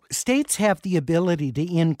 Now, states have the ability to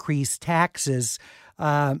increase taxes.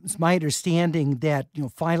 It's my understanding that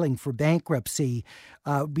filing for bankruptcy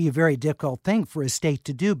would be a very difficult thing for a state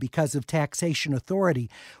to do because of taxation authority.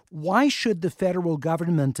 Why should the federal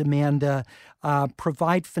government, Amanda,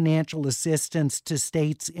 provide financial assistance to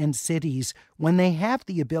states and cities when they have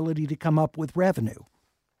the ability to come up with revenue?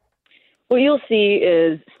 What you'll see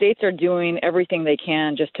is states are doing everything they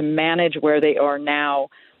can just to manage where they are now.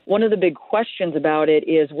 One of the big questions about it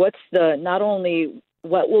is what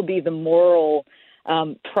will be the moral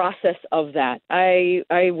process of that.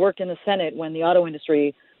 I worked in the Senate when the auto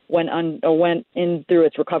industry went in through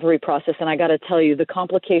its recovery process, and I got to tell you, the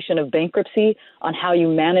complication of bankruptcy on how you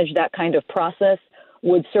manage that kind of process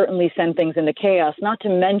would certainly send things into chaos. Not to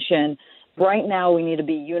mention, right now we need to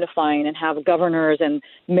be unifying and have governors and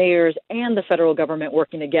mayors and the federal government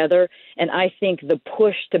working together. And I think the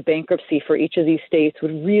push to bankruptcy for each of these states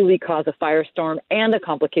would really cause a firestorm and a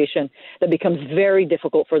complication that becomes very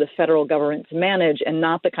difficult for the federal government to manage, and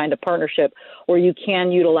not the kind of partnership where you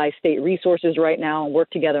can utilize state resources right now and work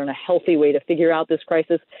together in a healthy way to figure out this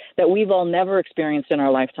crisis that we've all never experienced in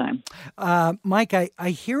our lifetime. Mike, I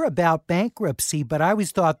hear about bankruptcy, but I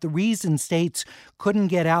always thought the reason states couldn't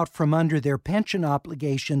get out from under their pension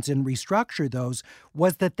obligations and restructure those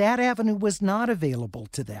was that avenue was not available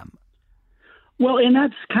to them. Well, and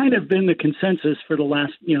that's kind of been the consensus for the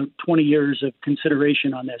last, 20 years of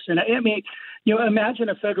consideration on this. And imagine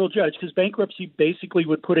a federal judge, because bankruptcy basically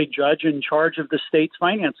would put a judge in charge of the state's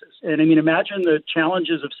finances. And imagine the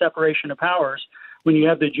challenges of separation of powers when you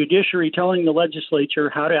have the judiciary telling the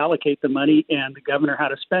legislature how to allocate the money and the governor how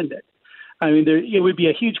to spend it. It would be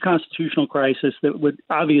a huge constitutional crisis that would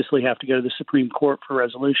obviously have to go to the Supreme Court for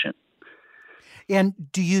resolution.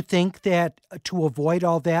 And do you think that to avoid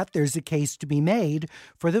all that, there's a case to be made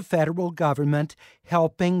for the federal government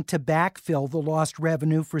helping to backfill the lost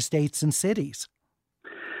revenue for states and cities?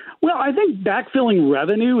 Well, I think backfilling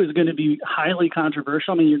revenue is going to be highly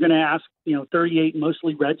controversial. You're going to ask, 38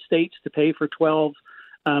 mostly red states to pay for 12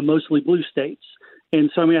 mostly blue states. And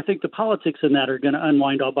so, I think the politics in that are going to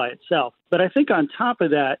unwind all by itself. But I think on top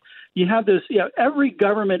of that, you have this, every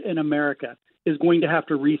government in America is going to have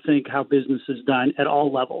to rethink how business is done at all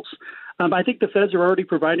levels. I think the feds are already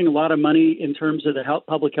providing a lot of money in terms of the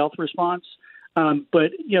public health response.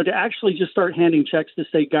 But, to actually just start handing checks to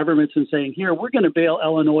state governments and saying, here, we're going to bail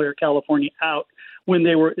Illinois or California out when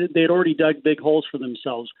they had already dug big holes for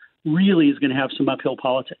themselves, really is going to have some uphill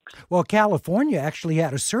politics. Well, California actually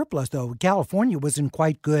had a surplus, though. California was in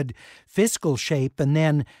quite good fiscal shape. And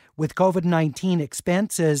then with COVID-19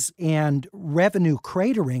 expenses and revenue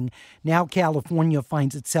cratering, now California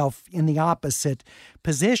finds itself in the opposite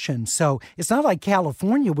position. So it's not like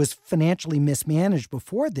California was financially mismanaged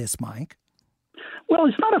before this, Mike. Well,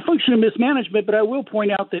 it's not a function of mismanagement, but I will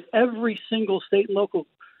point out that every single state and local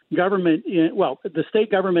government, the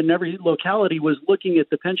state government in every locality was looking at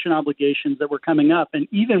the pension obligations that were coming up. And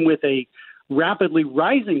even with a rapidly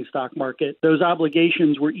rising stock market, those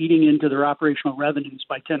obligations were eating into their operational revenues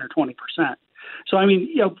by 10 or 20%. So,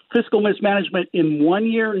 fiscal mismanagement in 1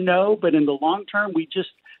 year, no, but in the long term, we just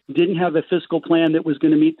didn't have a fiscal plan that was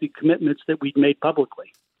going to meet the commitments that we'd made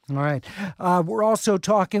publicly. All right. We're also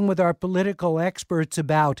talking with our political experts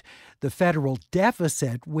about the federal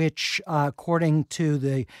deficit, which, according to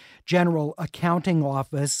the General Accounting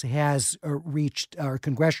Office, has reached, or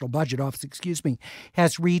Congressional Budget Office,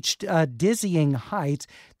 has reached dizzying heights.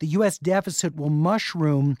 The U.S. deficit will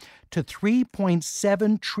mushroom to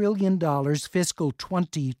 $3.7 trillion fiscal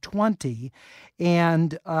 2020,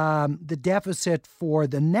 and the deficit for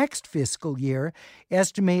the next fiscal year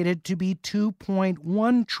estimated to be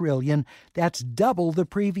 $2.1 trillion. That's double the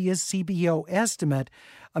previous CBO estimate.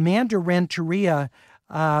 Amanda Renteria,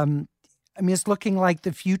 it's looking like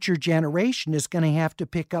the future generation is going to have to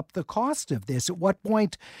pick up the cost of this. At what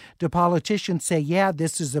point do politicians say, yeah,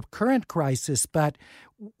 this is a current crisis, but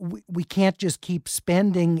we can't just keep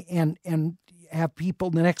spending and have people,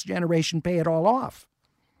 the next generation, pay it all off?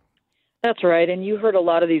 That's right. And you heard a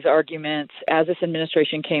lot of these arguments as this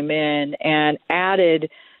administration came in and added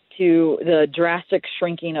to the drastic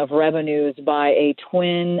shrinking of revenues by a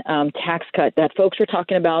twin tax cut that folks were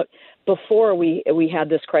talking about before we had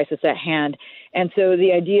this crisis at hand. And so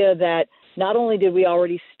the idea that not only did we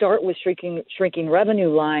already start with shrinking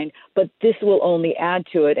revenue line, but this will only add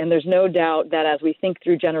to it. And there's no doubt that as we think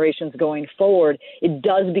through generations going forward, it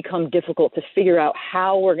does become difficult to figure out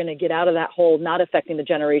how we're going to get out of that hole, not affecting the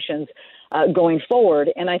generations going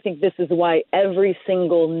forward. And I think this is why every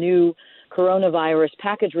single new coronavirus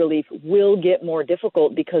package relief will get more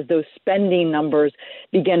difficult, because those spending numbers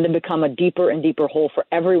begin to become a deeper and deeper hole for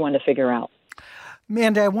everyone to figure out.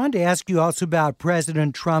 Amanda, I wanted to ask you also about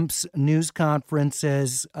President Trump's news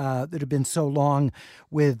conferences that have been so long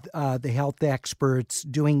with the health experts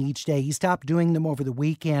doing each day. He stopped doing them over the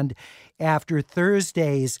weekend after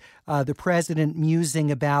Thursdays, the president musing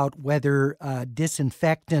about whether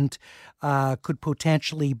disinfectant could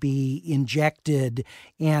potentially be injected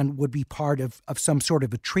and would be part of some sort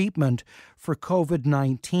of a treatment for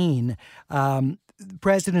COVID-19. The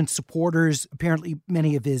president's supporters, apparently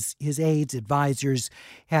many of his aides, advisors,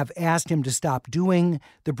 have asked him to stop doing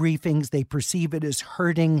the briefings. They perceive it as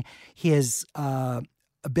hurting his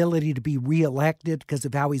ability to be reelected because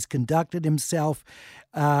of how he's conducted himself.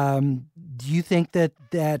 Do you think that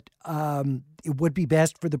it would be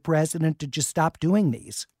best for the president to just stop doing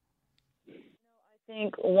these? I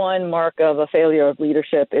think one mark of a failure of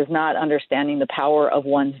leadership is not understanding the power of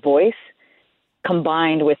one's voice,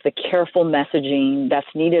 combined with the careful messaging that's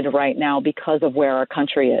needed right now because of where our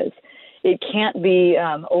country is. It can't be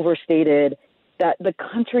overstated that the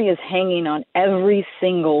country is hanging on every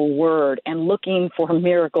single word and looking for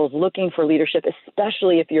miracles, looking for leadership,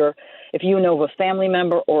 especially if you know of a family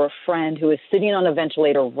member or a friend who is sitting on a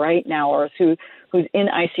ventilator right now, or who's in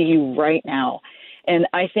ICU right now. And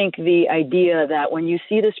I think the idea that when you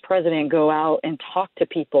see this president go out and talk to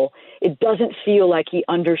people, it doesn't feel like he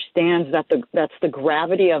understands that's the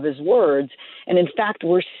gravity of his words. And in fact,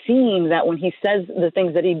 we're seeing that when he says the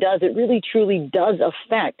things that he does, it really truly does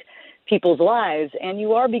affect people's lives. And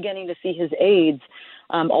you are beginning to see his aides,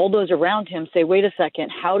 all those around him, say, wait a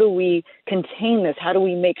second, how do we contain this? How do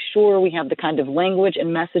we make sure we have the kind of language and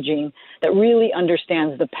messaging that really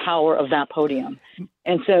understands the power of that podium?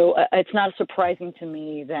 And so it's not surprising to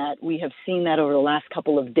me that we have seen that over the last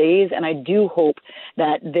couple of days. And I do hope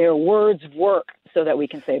that their words work so that we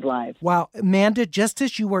can save lives. Wow. Amanda, just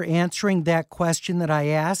as you were answering that question that I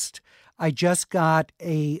asked, I just got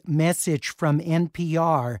a message from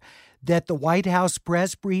NPR that the White House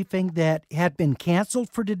press briefing that had been canceled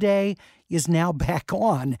for today is now back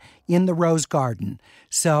on in the Rose Garden.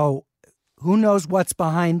 So who knows what's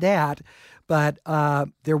behind that, but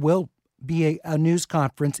there will be a news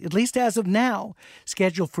conference, at least as of now,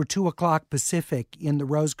 scheduled for 2 o'clock Pacific in the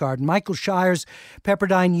Rose Garden. Michael Shires,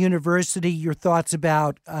 Pepperdine University, your thoughts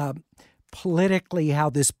about politically how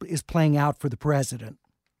this is playing out for the president?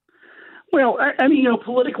 Well, I mean,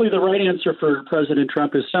 politically, the right answer for President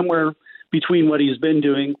Trump is somewhere between what he's been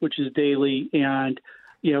doing, which is daily, and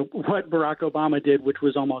what Barack Obama did, which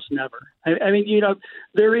was almost never. I mean,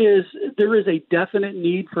 there is a definite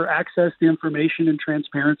need for access to information and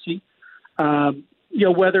transparency.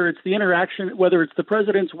 Whether it's the interaction, whether it's the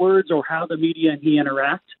president's words or how the media and he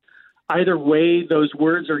interact, either way, those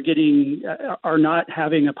words are not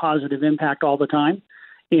having a positive impact all the time.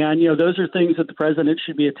 And, those are things that the president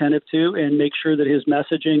should be attentive to and make sure that his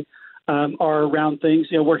messaging are around things,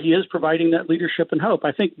 where he is providing that leadership and hope.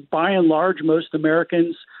 I think by and large, most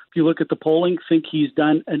Americans, if you look at the polling, think he's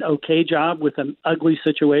done an okay job with an ugly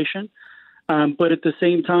situation. But at the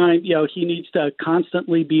same time, he needs to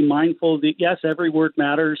constantly be mindful that, yes, every word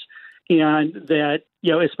matters, and that,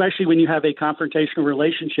 especially when you have a confrontational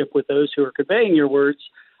relationship with those who are conveying your words,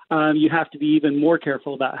 you have to be even more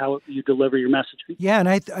careful about how you deliver your messaging. Yeah, and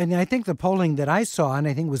I think the polling that I saw, and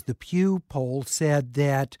I think it was the Pew poll, said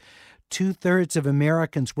that 2/3 of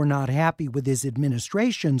Americans were not happy with his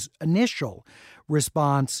administration's initial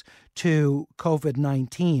response to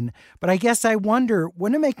COVID-19. But I guess I wonder,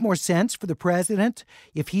 wouldn't it make more sense for the president,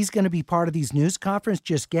 if he's going to be part of these news conferences,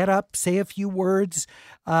 just get up, say a few words,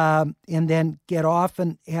 and then get off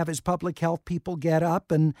and have his public health people get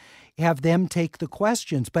up and have them take the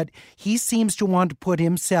questions? But he seems to want to put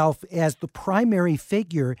himself as the primary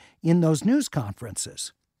figure in those news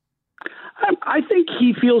conferences. I think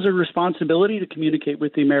he feels a responsibility to communicate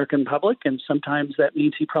with the American public, and sometimes that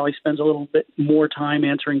means he probably spends a little bit more time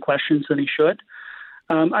answering questions than he should.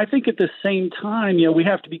 I think at the same time, we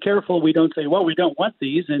have to be careful. We don't say, well, we don't want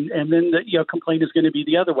these, and then the complaint is going to be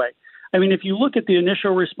the other way. I mean, if you look at the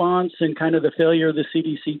initial response and kind of the failure of the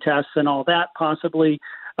CDC tests and all that, possibly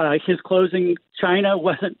his closing China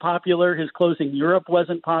wasn't popular. His closing Europe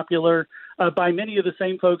wasn't popular by many of the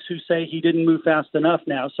same folks who say he didn't move fast enough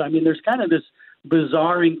now. So, I mean, there's kind of this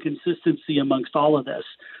bizarre inconsistency amongst all of this.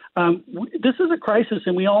 This is a crisis,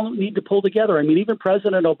 and we all need to pull together. I mean, even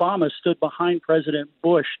President Obama stood behind President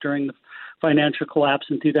Bush during the financial collapse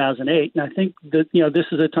in 2008. And I think that, this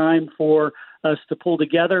is a time for us to pull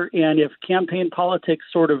together. And if campaign politics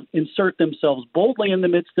sort of insert themselves boldly in the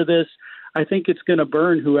midst of this, I think it's going to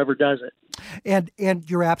burn whoever does it. And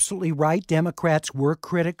you're absolutely right. Democrats were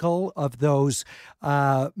critical of those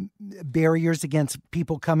barriers against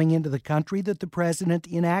people coming into the country that the president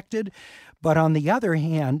enacted. But on the other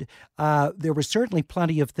hand, there were certainly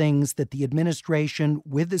plenty of things that the administration,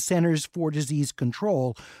 with the Centers for Disease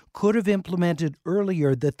Control, could have implemented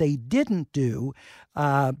earlier that they didn't do,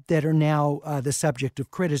 that are now the subject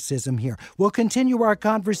of criticism here. We'll continue our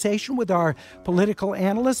conversation with our political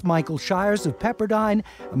analyst, Michael Shires of Pepperdine,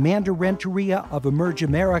 Amanda Renteria of Emerge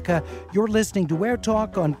America. You're listening to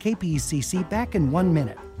AirTalk on KPCC. Back in 1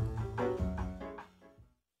 minute.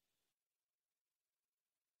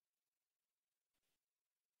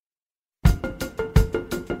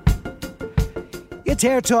 It's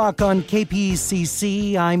AirTalk on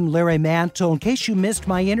KPCC. I'm Larry Mantle. In case you missed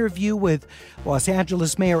my interview with Los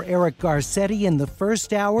Angeles Mayor Eric Garcetti in the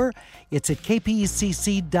first hour, it's at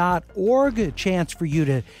kpcc.org, a chance for you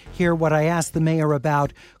to hear what I asked the mayor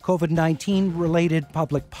about COVID-19 related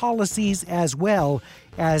public policies, as well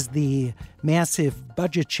as the massive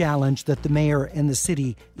budget challenge that the mayor and the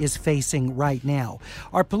city is facing right now.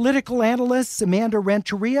 Our political analysts, Amanda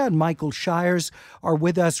Renteria and Michael Shires, are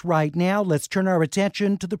with us right now. Let's turn our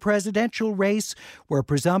attention to the presidential race, where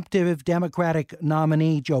presumptive Democratic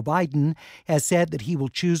nominee Joe Biden has said that he will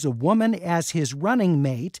choose a woman as his running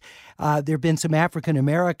mate. There have been some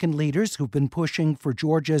African-American leaders who've been pushing for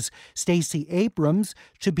Georgia's Stacey Abrams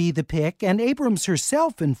to be the pick. And Abrams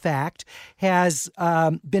herself, in fact, has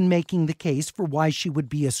been making the case for why she would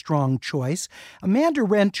be a strong choice. Amanda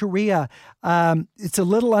Renteria, it's a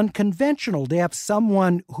little unconventional to have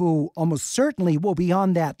someone who almost certainly will be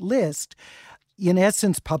on that list, in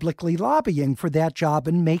essence, publicly lobbying for that job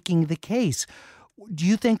and making the case. Do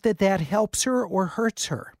you think that that helps her or hurts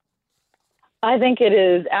her? I think it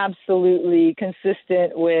is absolutely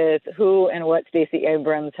consistent with who and what Stacey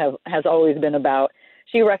Abrams has always been about.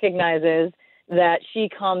 She recognizes that she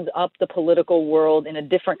comes up the political world in a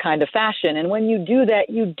different kind of fashion. And when you do that,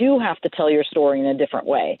 you do have to tell your story in a different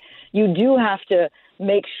way. You do have to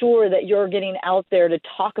make sure that you're getting out there to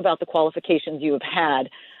talk about the qualifications you have had.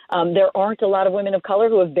 There aren't a lot of women of color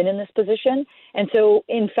who have been in this position. And so,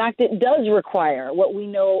 in fact, it does require what we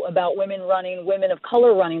know about women running, women of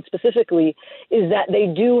color running specifically, is that they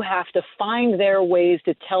do have to find their ways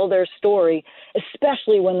to tell their story,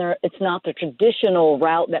 especially when it's not the traditional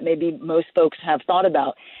route that maybe most folks have thought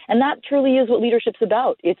about. And that truly is what leadership's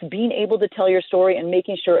about. It's being able to tell your story and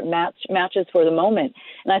making sure it matches for the moment.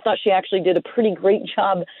 And I thought she actually did a pretty great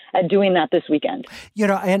job at doing that this weekend.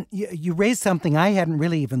 And you raised something I hadn't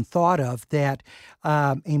really even even thought of, that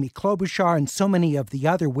Amy Klobuchar and so many of the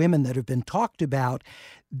other women that have been talked about,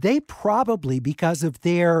 they probably, because of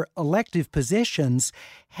their elective positions,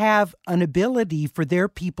 have an ability for their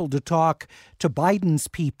people to talk to Biden's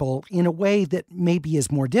people in a way that maybe is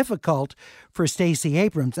more difficult for Stacey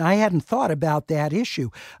Abrams. I hadn't thought about that issue.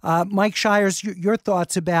 Mike Shires, your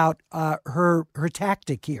thoughts about her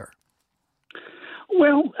tactic here?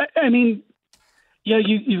 Well, I mean, yeah,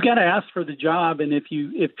 you've got to ask for the job, and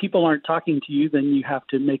if people aren't talking to you, then you have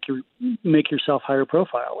to make yourself higher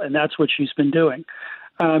profile, and that's what she's been doing.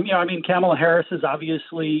 I mean, Kamala Harris is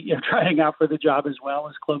obviously trying out for the job as well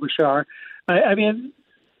as Klobuchar. I mean,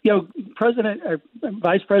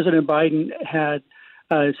 Vice President Biden had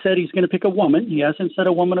said he's going to pick a woman. He hasn't said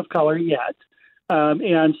a woman of color yet.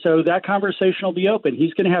 And so that conversation will be open.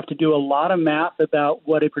 He's going to have to do a lot of math about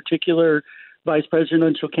what a particular vice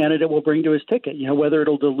presidential candidate will bring to his ticket, whether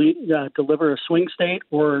it'll deliver a swing state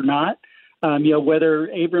or not. Whether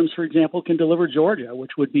Abrams, for example, can deliver Georgia,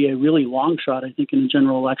 which would be a really long shot, I think, in the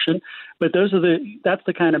general election. But that's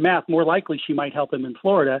the kind of math. More likely she might help him in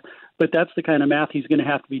Florida, but that's the kind of math he's going to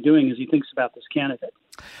have to be doing as he thinks about this candidate.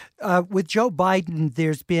 With Joe Biden,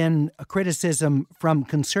 there's been a criticism from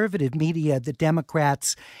conservative media that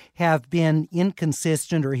Democrats have been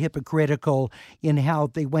inconsistent or hypocritical in how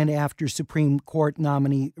they went after Supreme Court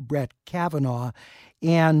nominee Brett Kavanaugh,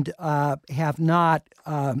 and have not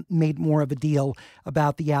made more of a deal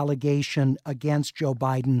about the allegation against Joe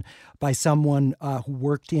Biden by someone who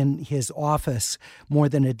worked in his office more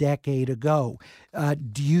than a decade ago.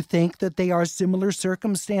 Do you think that they are similar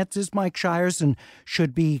circumstances, Mike Shires, and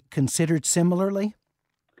should be considered similarly?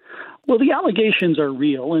 Well, the allegations are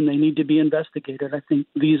real and they need to be investigated. I think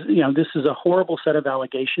this is a horrible set of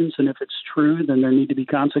allegations, and if it's true, then there need to be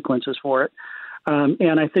consequences for it.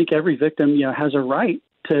 And I think every victim, has a right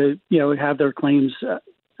to, have their claims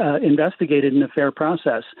investigated in a fair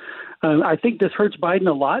process. I think this hurts Biden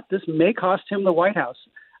a lot. This may cost him the White House.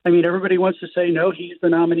 I mean, everybody wants to say, no, he's the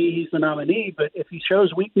nominee. But if he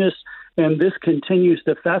shows weakness and this continues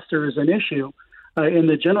to fester as an issue in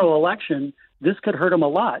the general election, this could hurt him a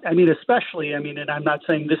lot. I mean, especially, and I'm not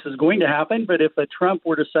saying this is going to happen, but if a Trump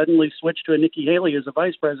were to suddenly switch to a Nikki Haley as a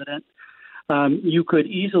vice president, you could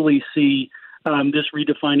easily see this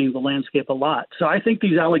redefining the landscape a lot. So I think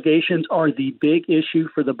these allegations are the big issue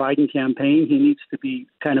for the Biden campaign. He needs to be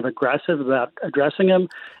kind of aggressive about addressing them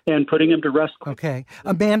and putting them to rest. Okay.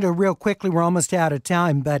 Amanda, real quickly, we're almost out of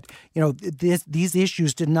time, but these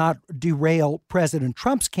issues did not derail President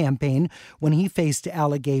Trump's campaign when he faced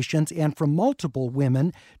allegations, and from multiple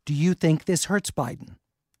women. Do you think this hurts Biden?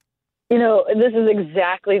 This is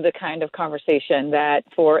exactly the kind of conversation that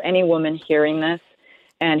for any woman hearing this,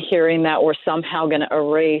 and hearing that we're somehow going to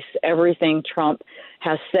erase everything Trump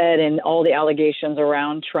has said and all the allegations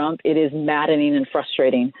around Trump, it is maddening and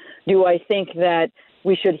frustrating. Do I think that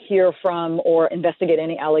we should hear from or investigate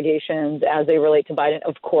any allegations as they relate to Biden?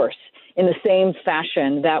 Of course. In the same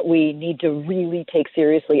fashion that we need to really take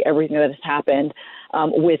seriously everything that has happened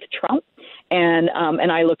with Trump. And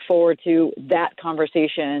I look forward to that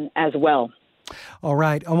conversation as well. All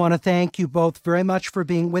right. I want to thank you both very much for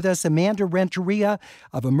being with us. Amanda Renteria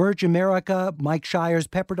of Emerge America, Mike Shires,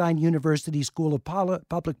 Pepperdine University School of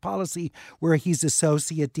Public Policy, where he's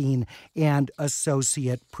Associate Dean and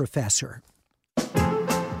Associate Professor.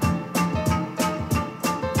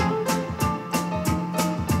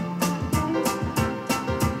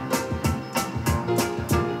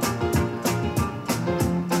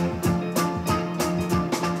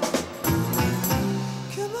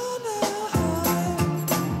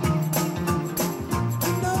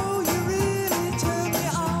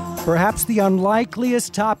 Perhaps the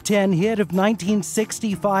unlikeliest top 10 hit of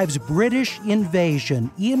 1965's British Invasion,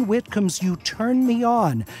 Ian Whitcomb's You Turn Me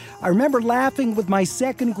On. I remember laughing with my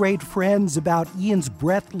second grade friends about Ian's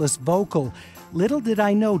breathless vocal. Little did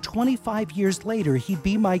I know 25 years later he'd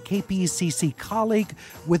be my KPCC colleague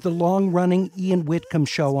with the long-running Ian Whitcomb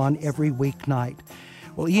show on every weeknight.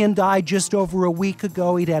 Well, Ian died just over a week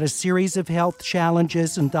ago. He'd had a series of health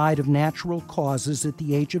challenges and died of natural causes at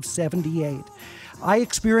the age of 78. I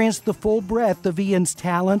experienced the full breadth of Ian's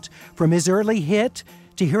talent, from his early hit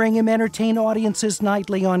to hearing him entertain audiences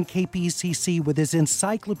nightly on KPCC with his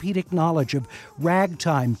encyclopedic knowledge of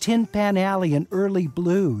ragtime, Tin Pan Alley, and early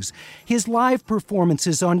blues. His live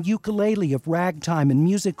performances on ukulele of ragtime and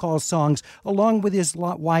music hall songs, along with his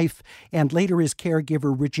wife and later his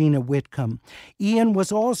caregiver, Regina Whitcomb. Ian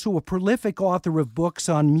was also a prolific author of books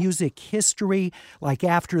on music history, like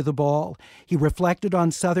After the Ball. He reflected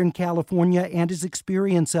on Southern California and his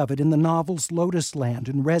experience of it in the novels Lotus Land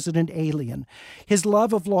and Resident Alien. His love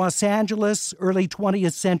love of Los Angeles, early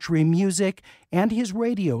 20th century music, and his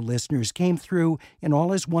radio listeners came through in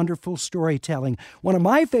all his wonderful storytelling. One of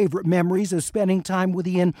my favorite memories of spending time with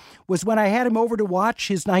Ian was when I had him over to watch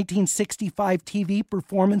his 1965 TV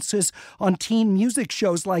performances on teen music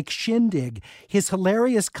shows like Shindig. His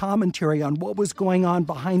hilarious commentary on what was going on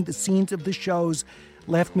behind the scenes of the shows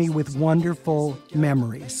left me with wonderful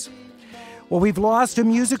memories. Well, we've lost a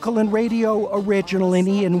musical and radio original in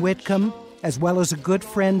Ian Whitcomb, as well as a good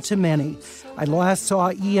friend to many. I last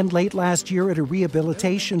saw Ian late last year at a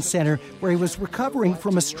rehabilitation center where he was recovering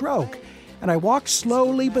from a stroke, and I walked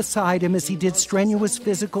slowly beside him as he did strenuous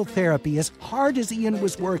physical therapy. As hard as Ian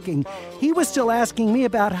was working, he was still asking me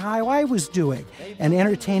about how I was doing and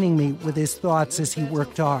entertaining me with his thoughts as he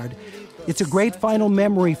worked hard. It's a great final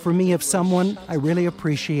memory for me of someone I really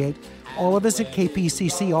appreciate. All of us at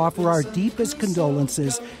KPCC offer our deepest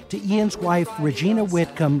condolences to Ian's wife, Regina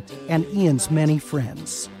Whitcomb, and Ian's many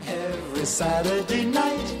friends. Every Saturday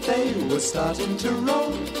night they were starting to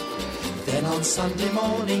roll. Then on Sunday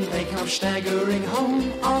morning they come staggering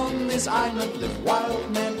home. On this island live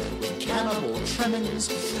wild men with cannibal trimmings.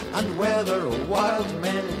 And where there are wild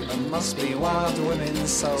men, there must be wild women.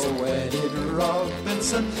 So where did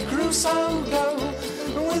Robinson Crusoe go?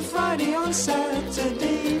 With Friday on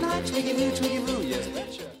Saturday night, twiggy-boo, yes,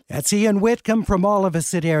 betcha. That's Ian Whitcomb from all of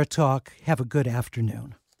us at AirTalk. Have a good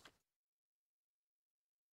afternoon.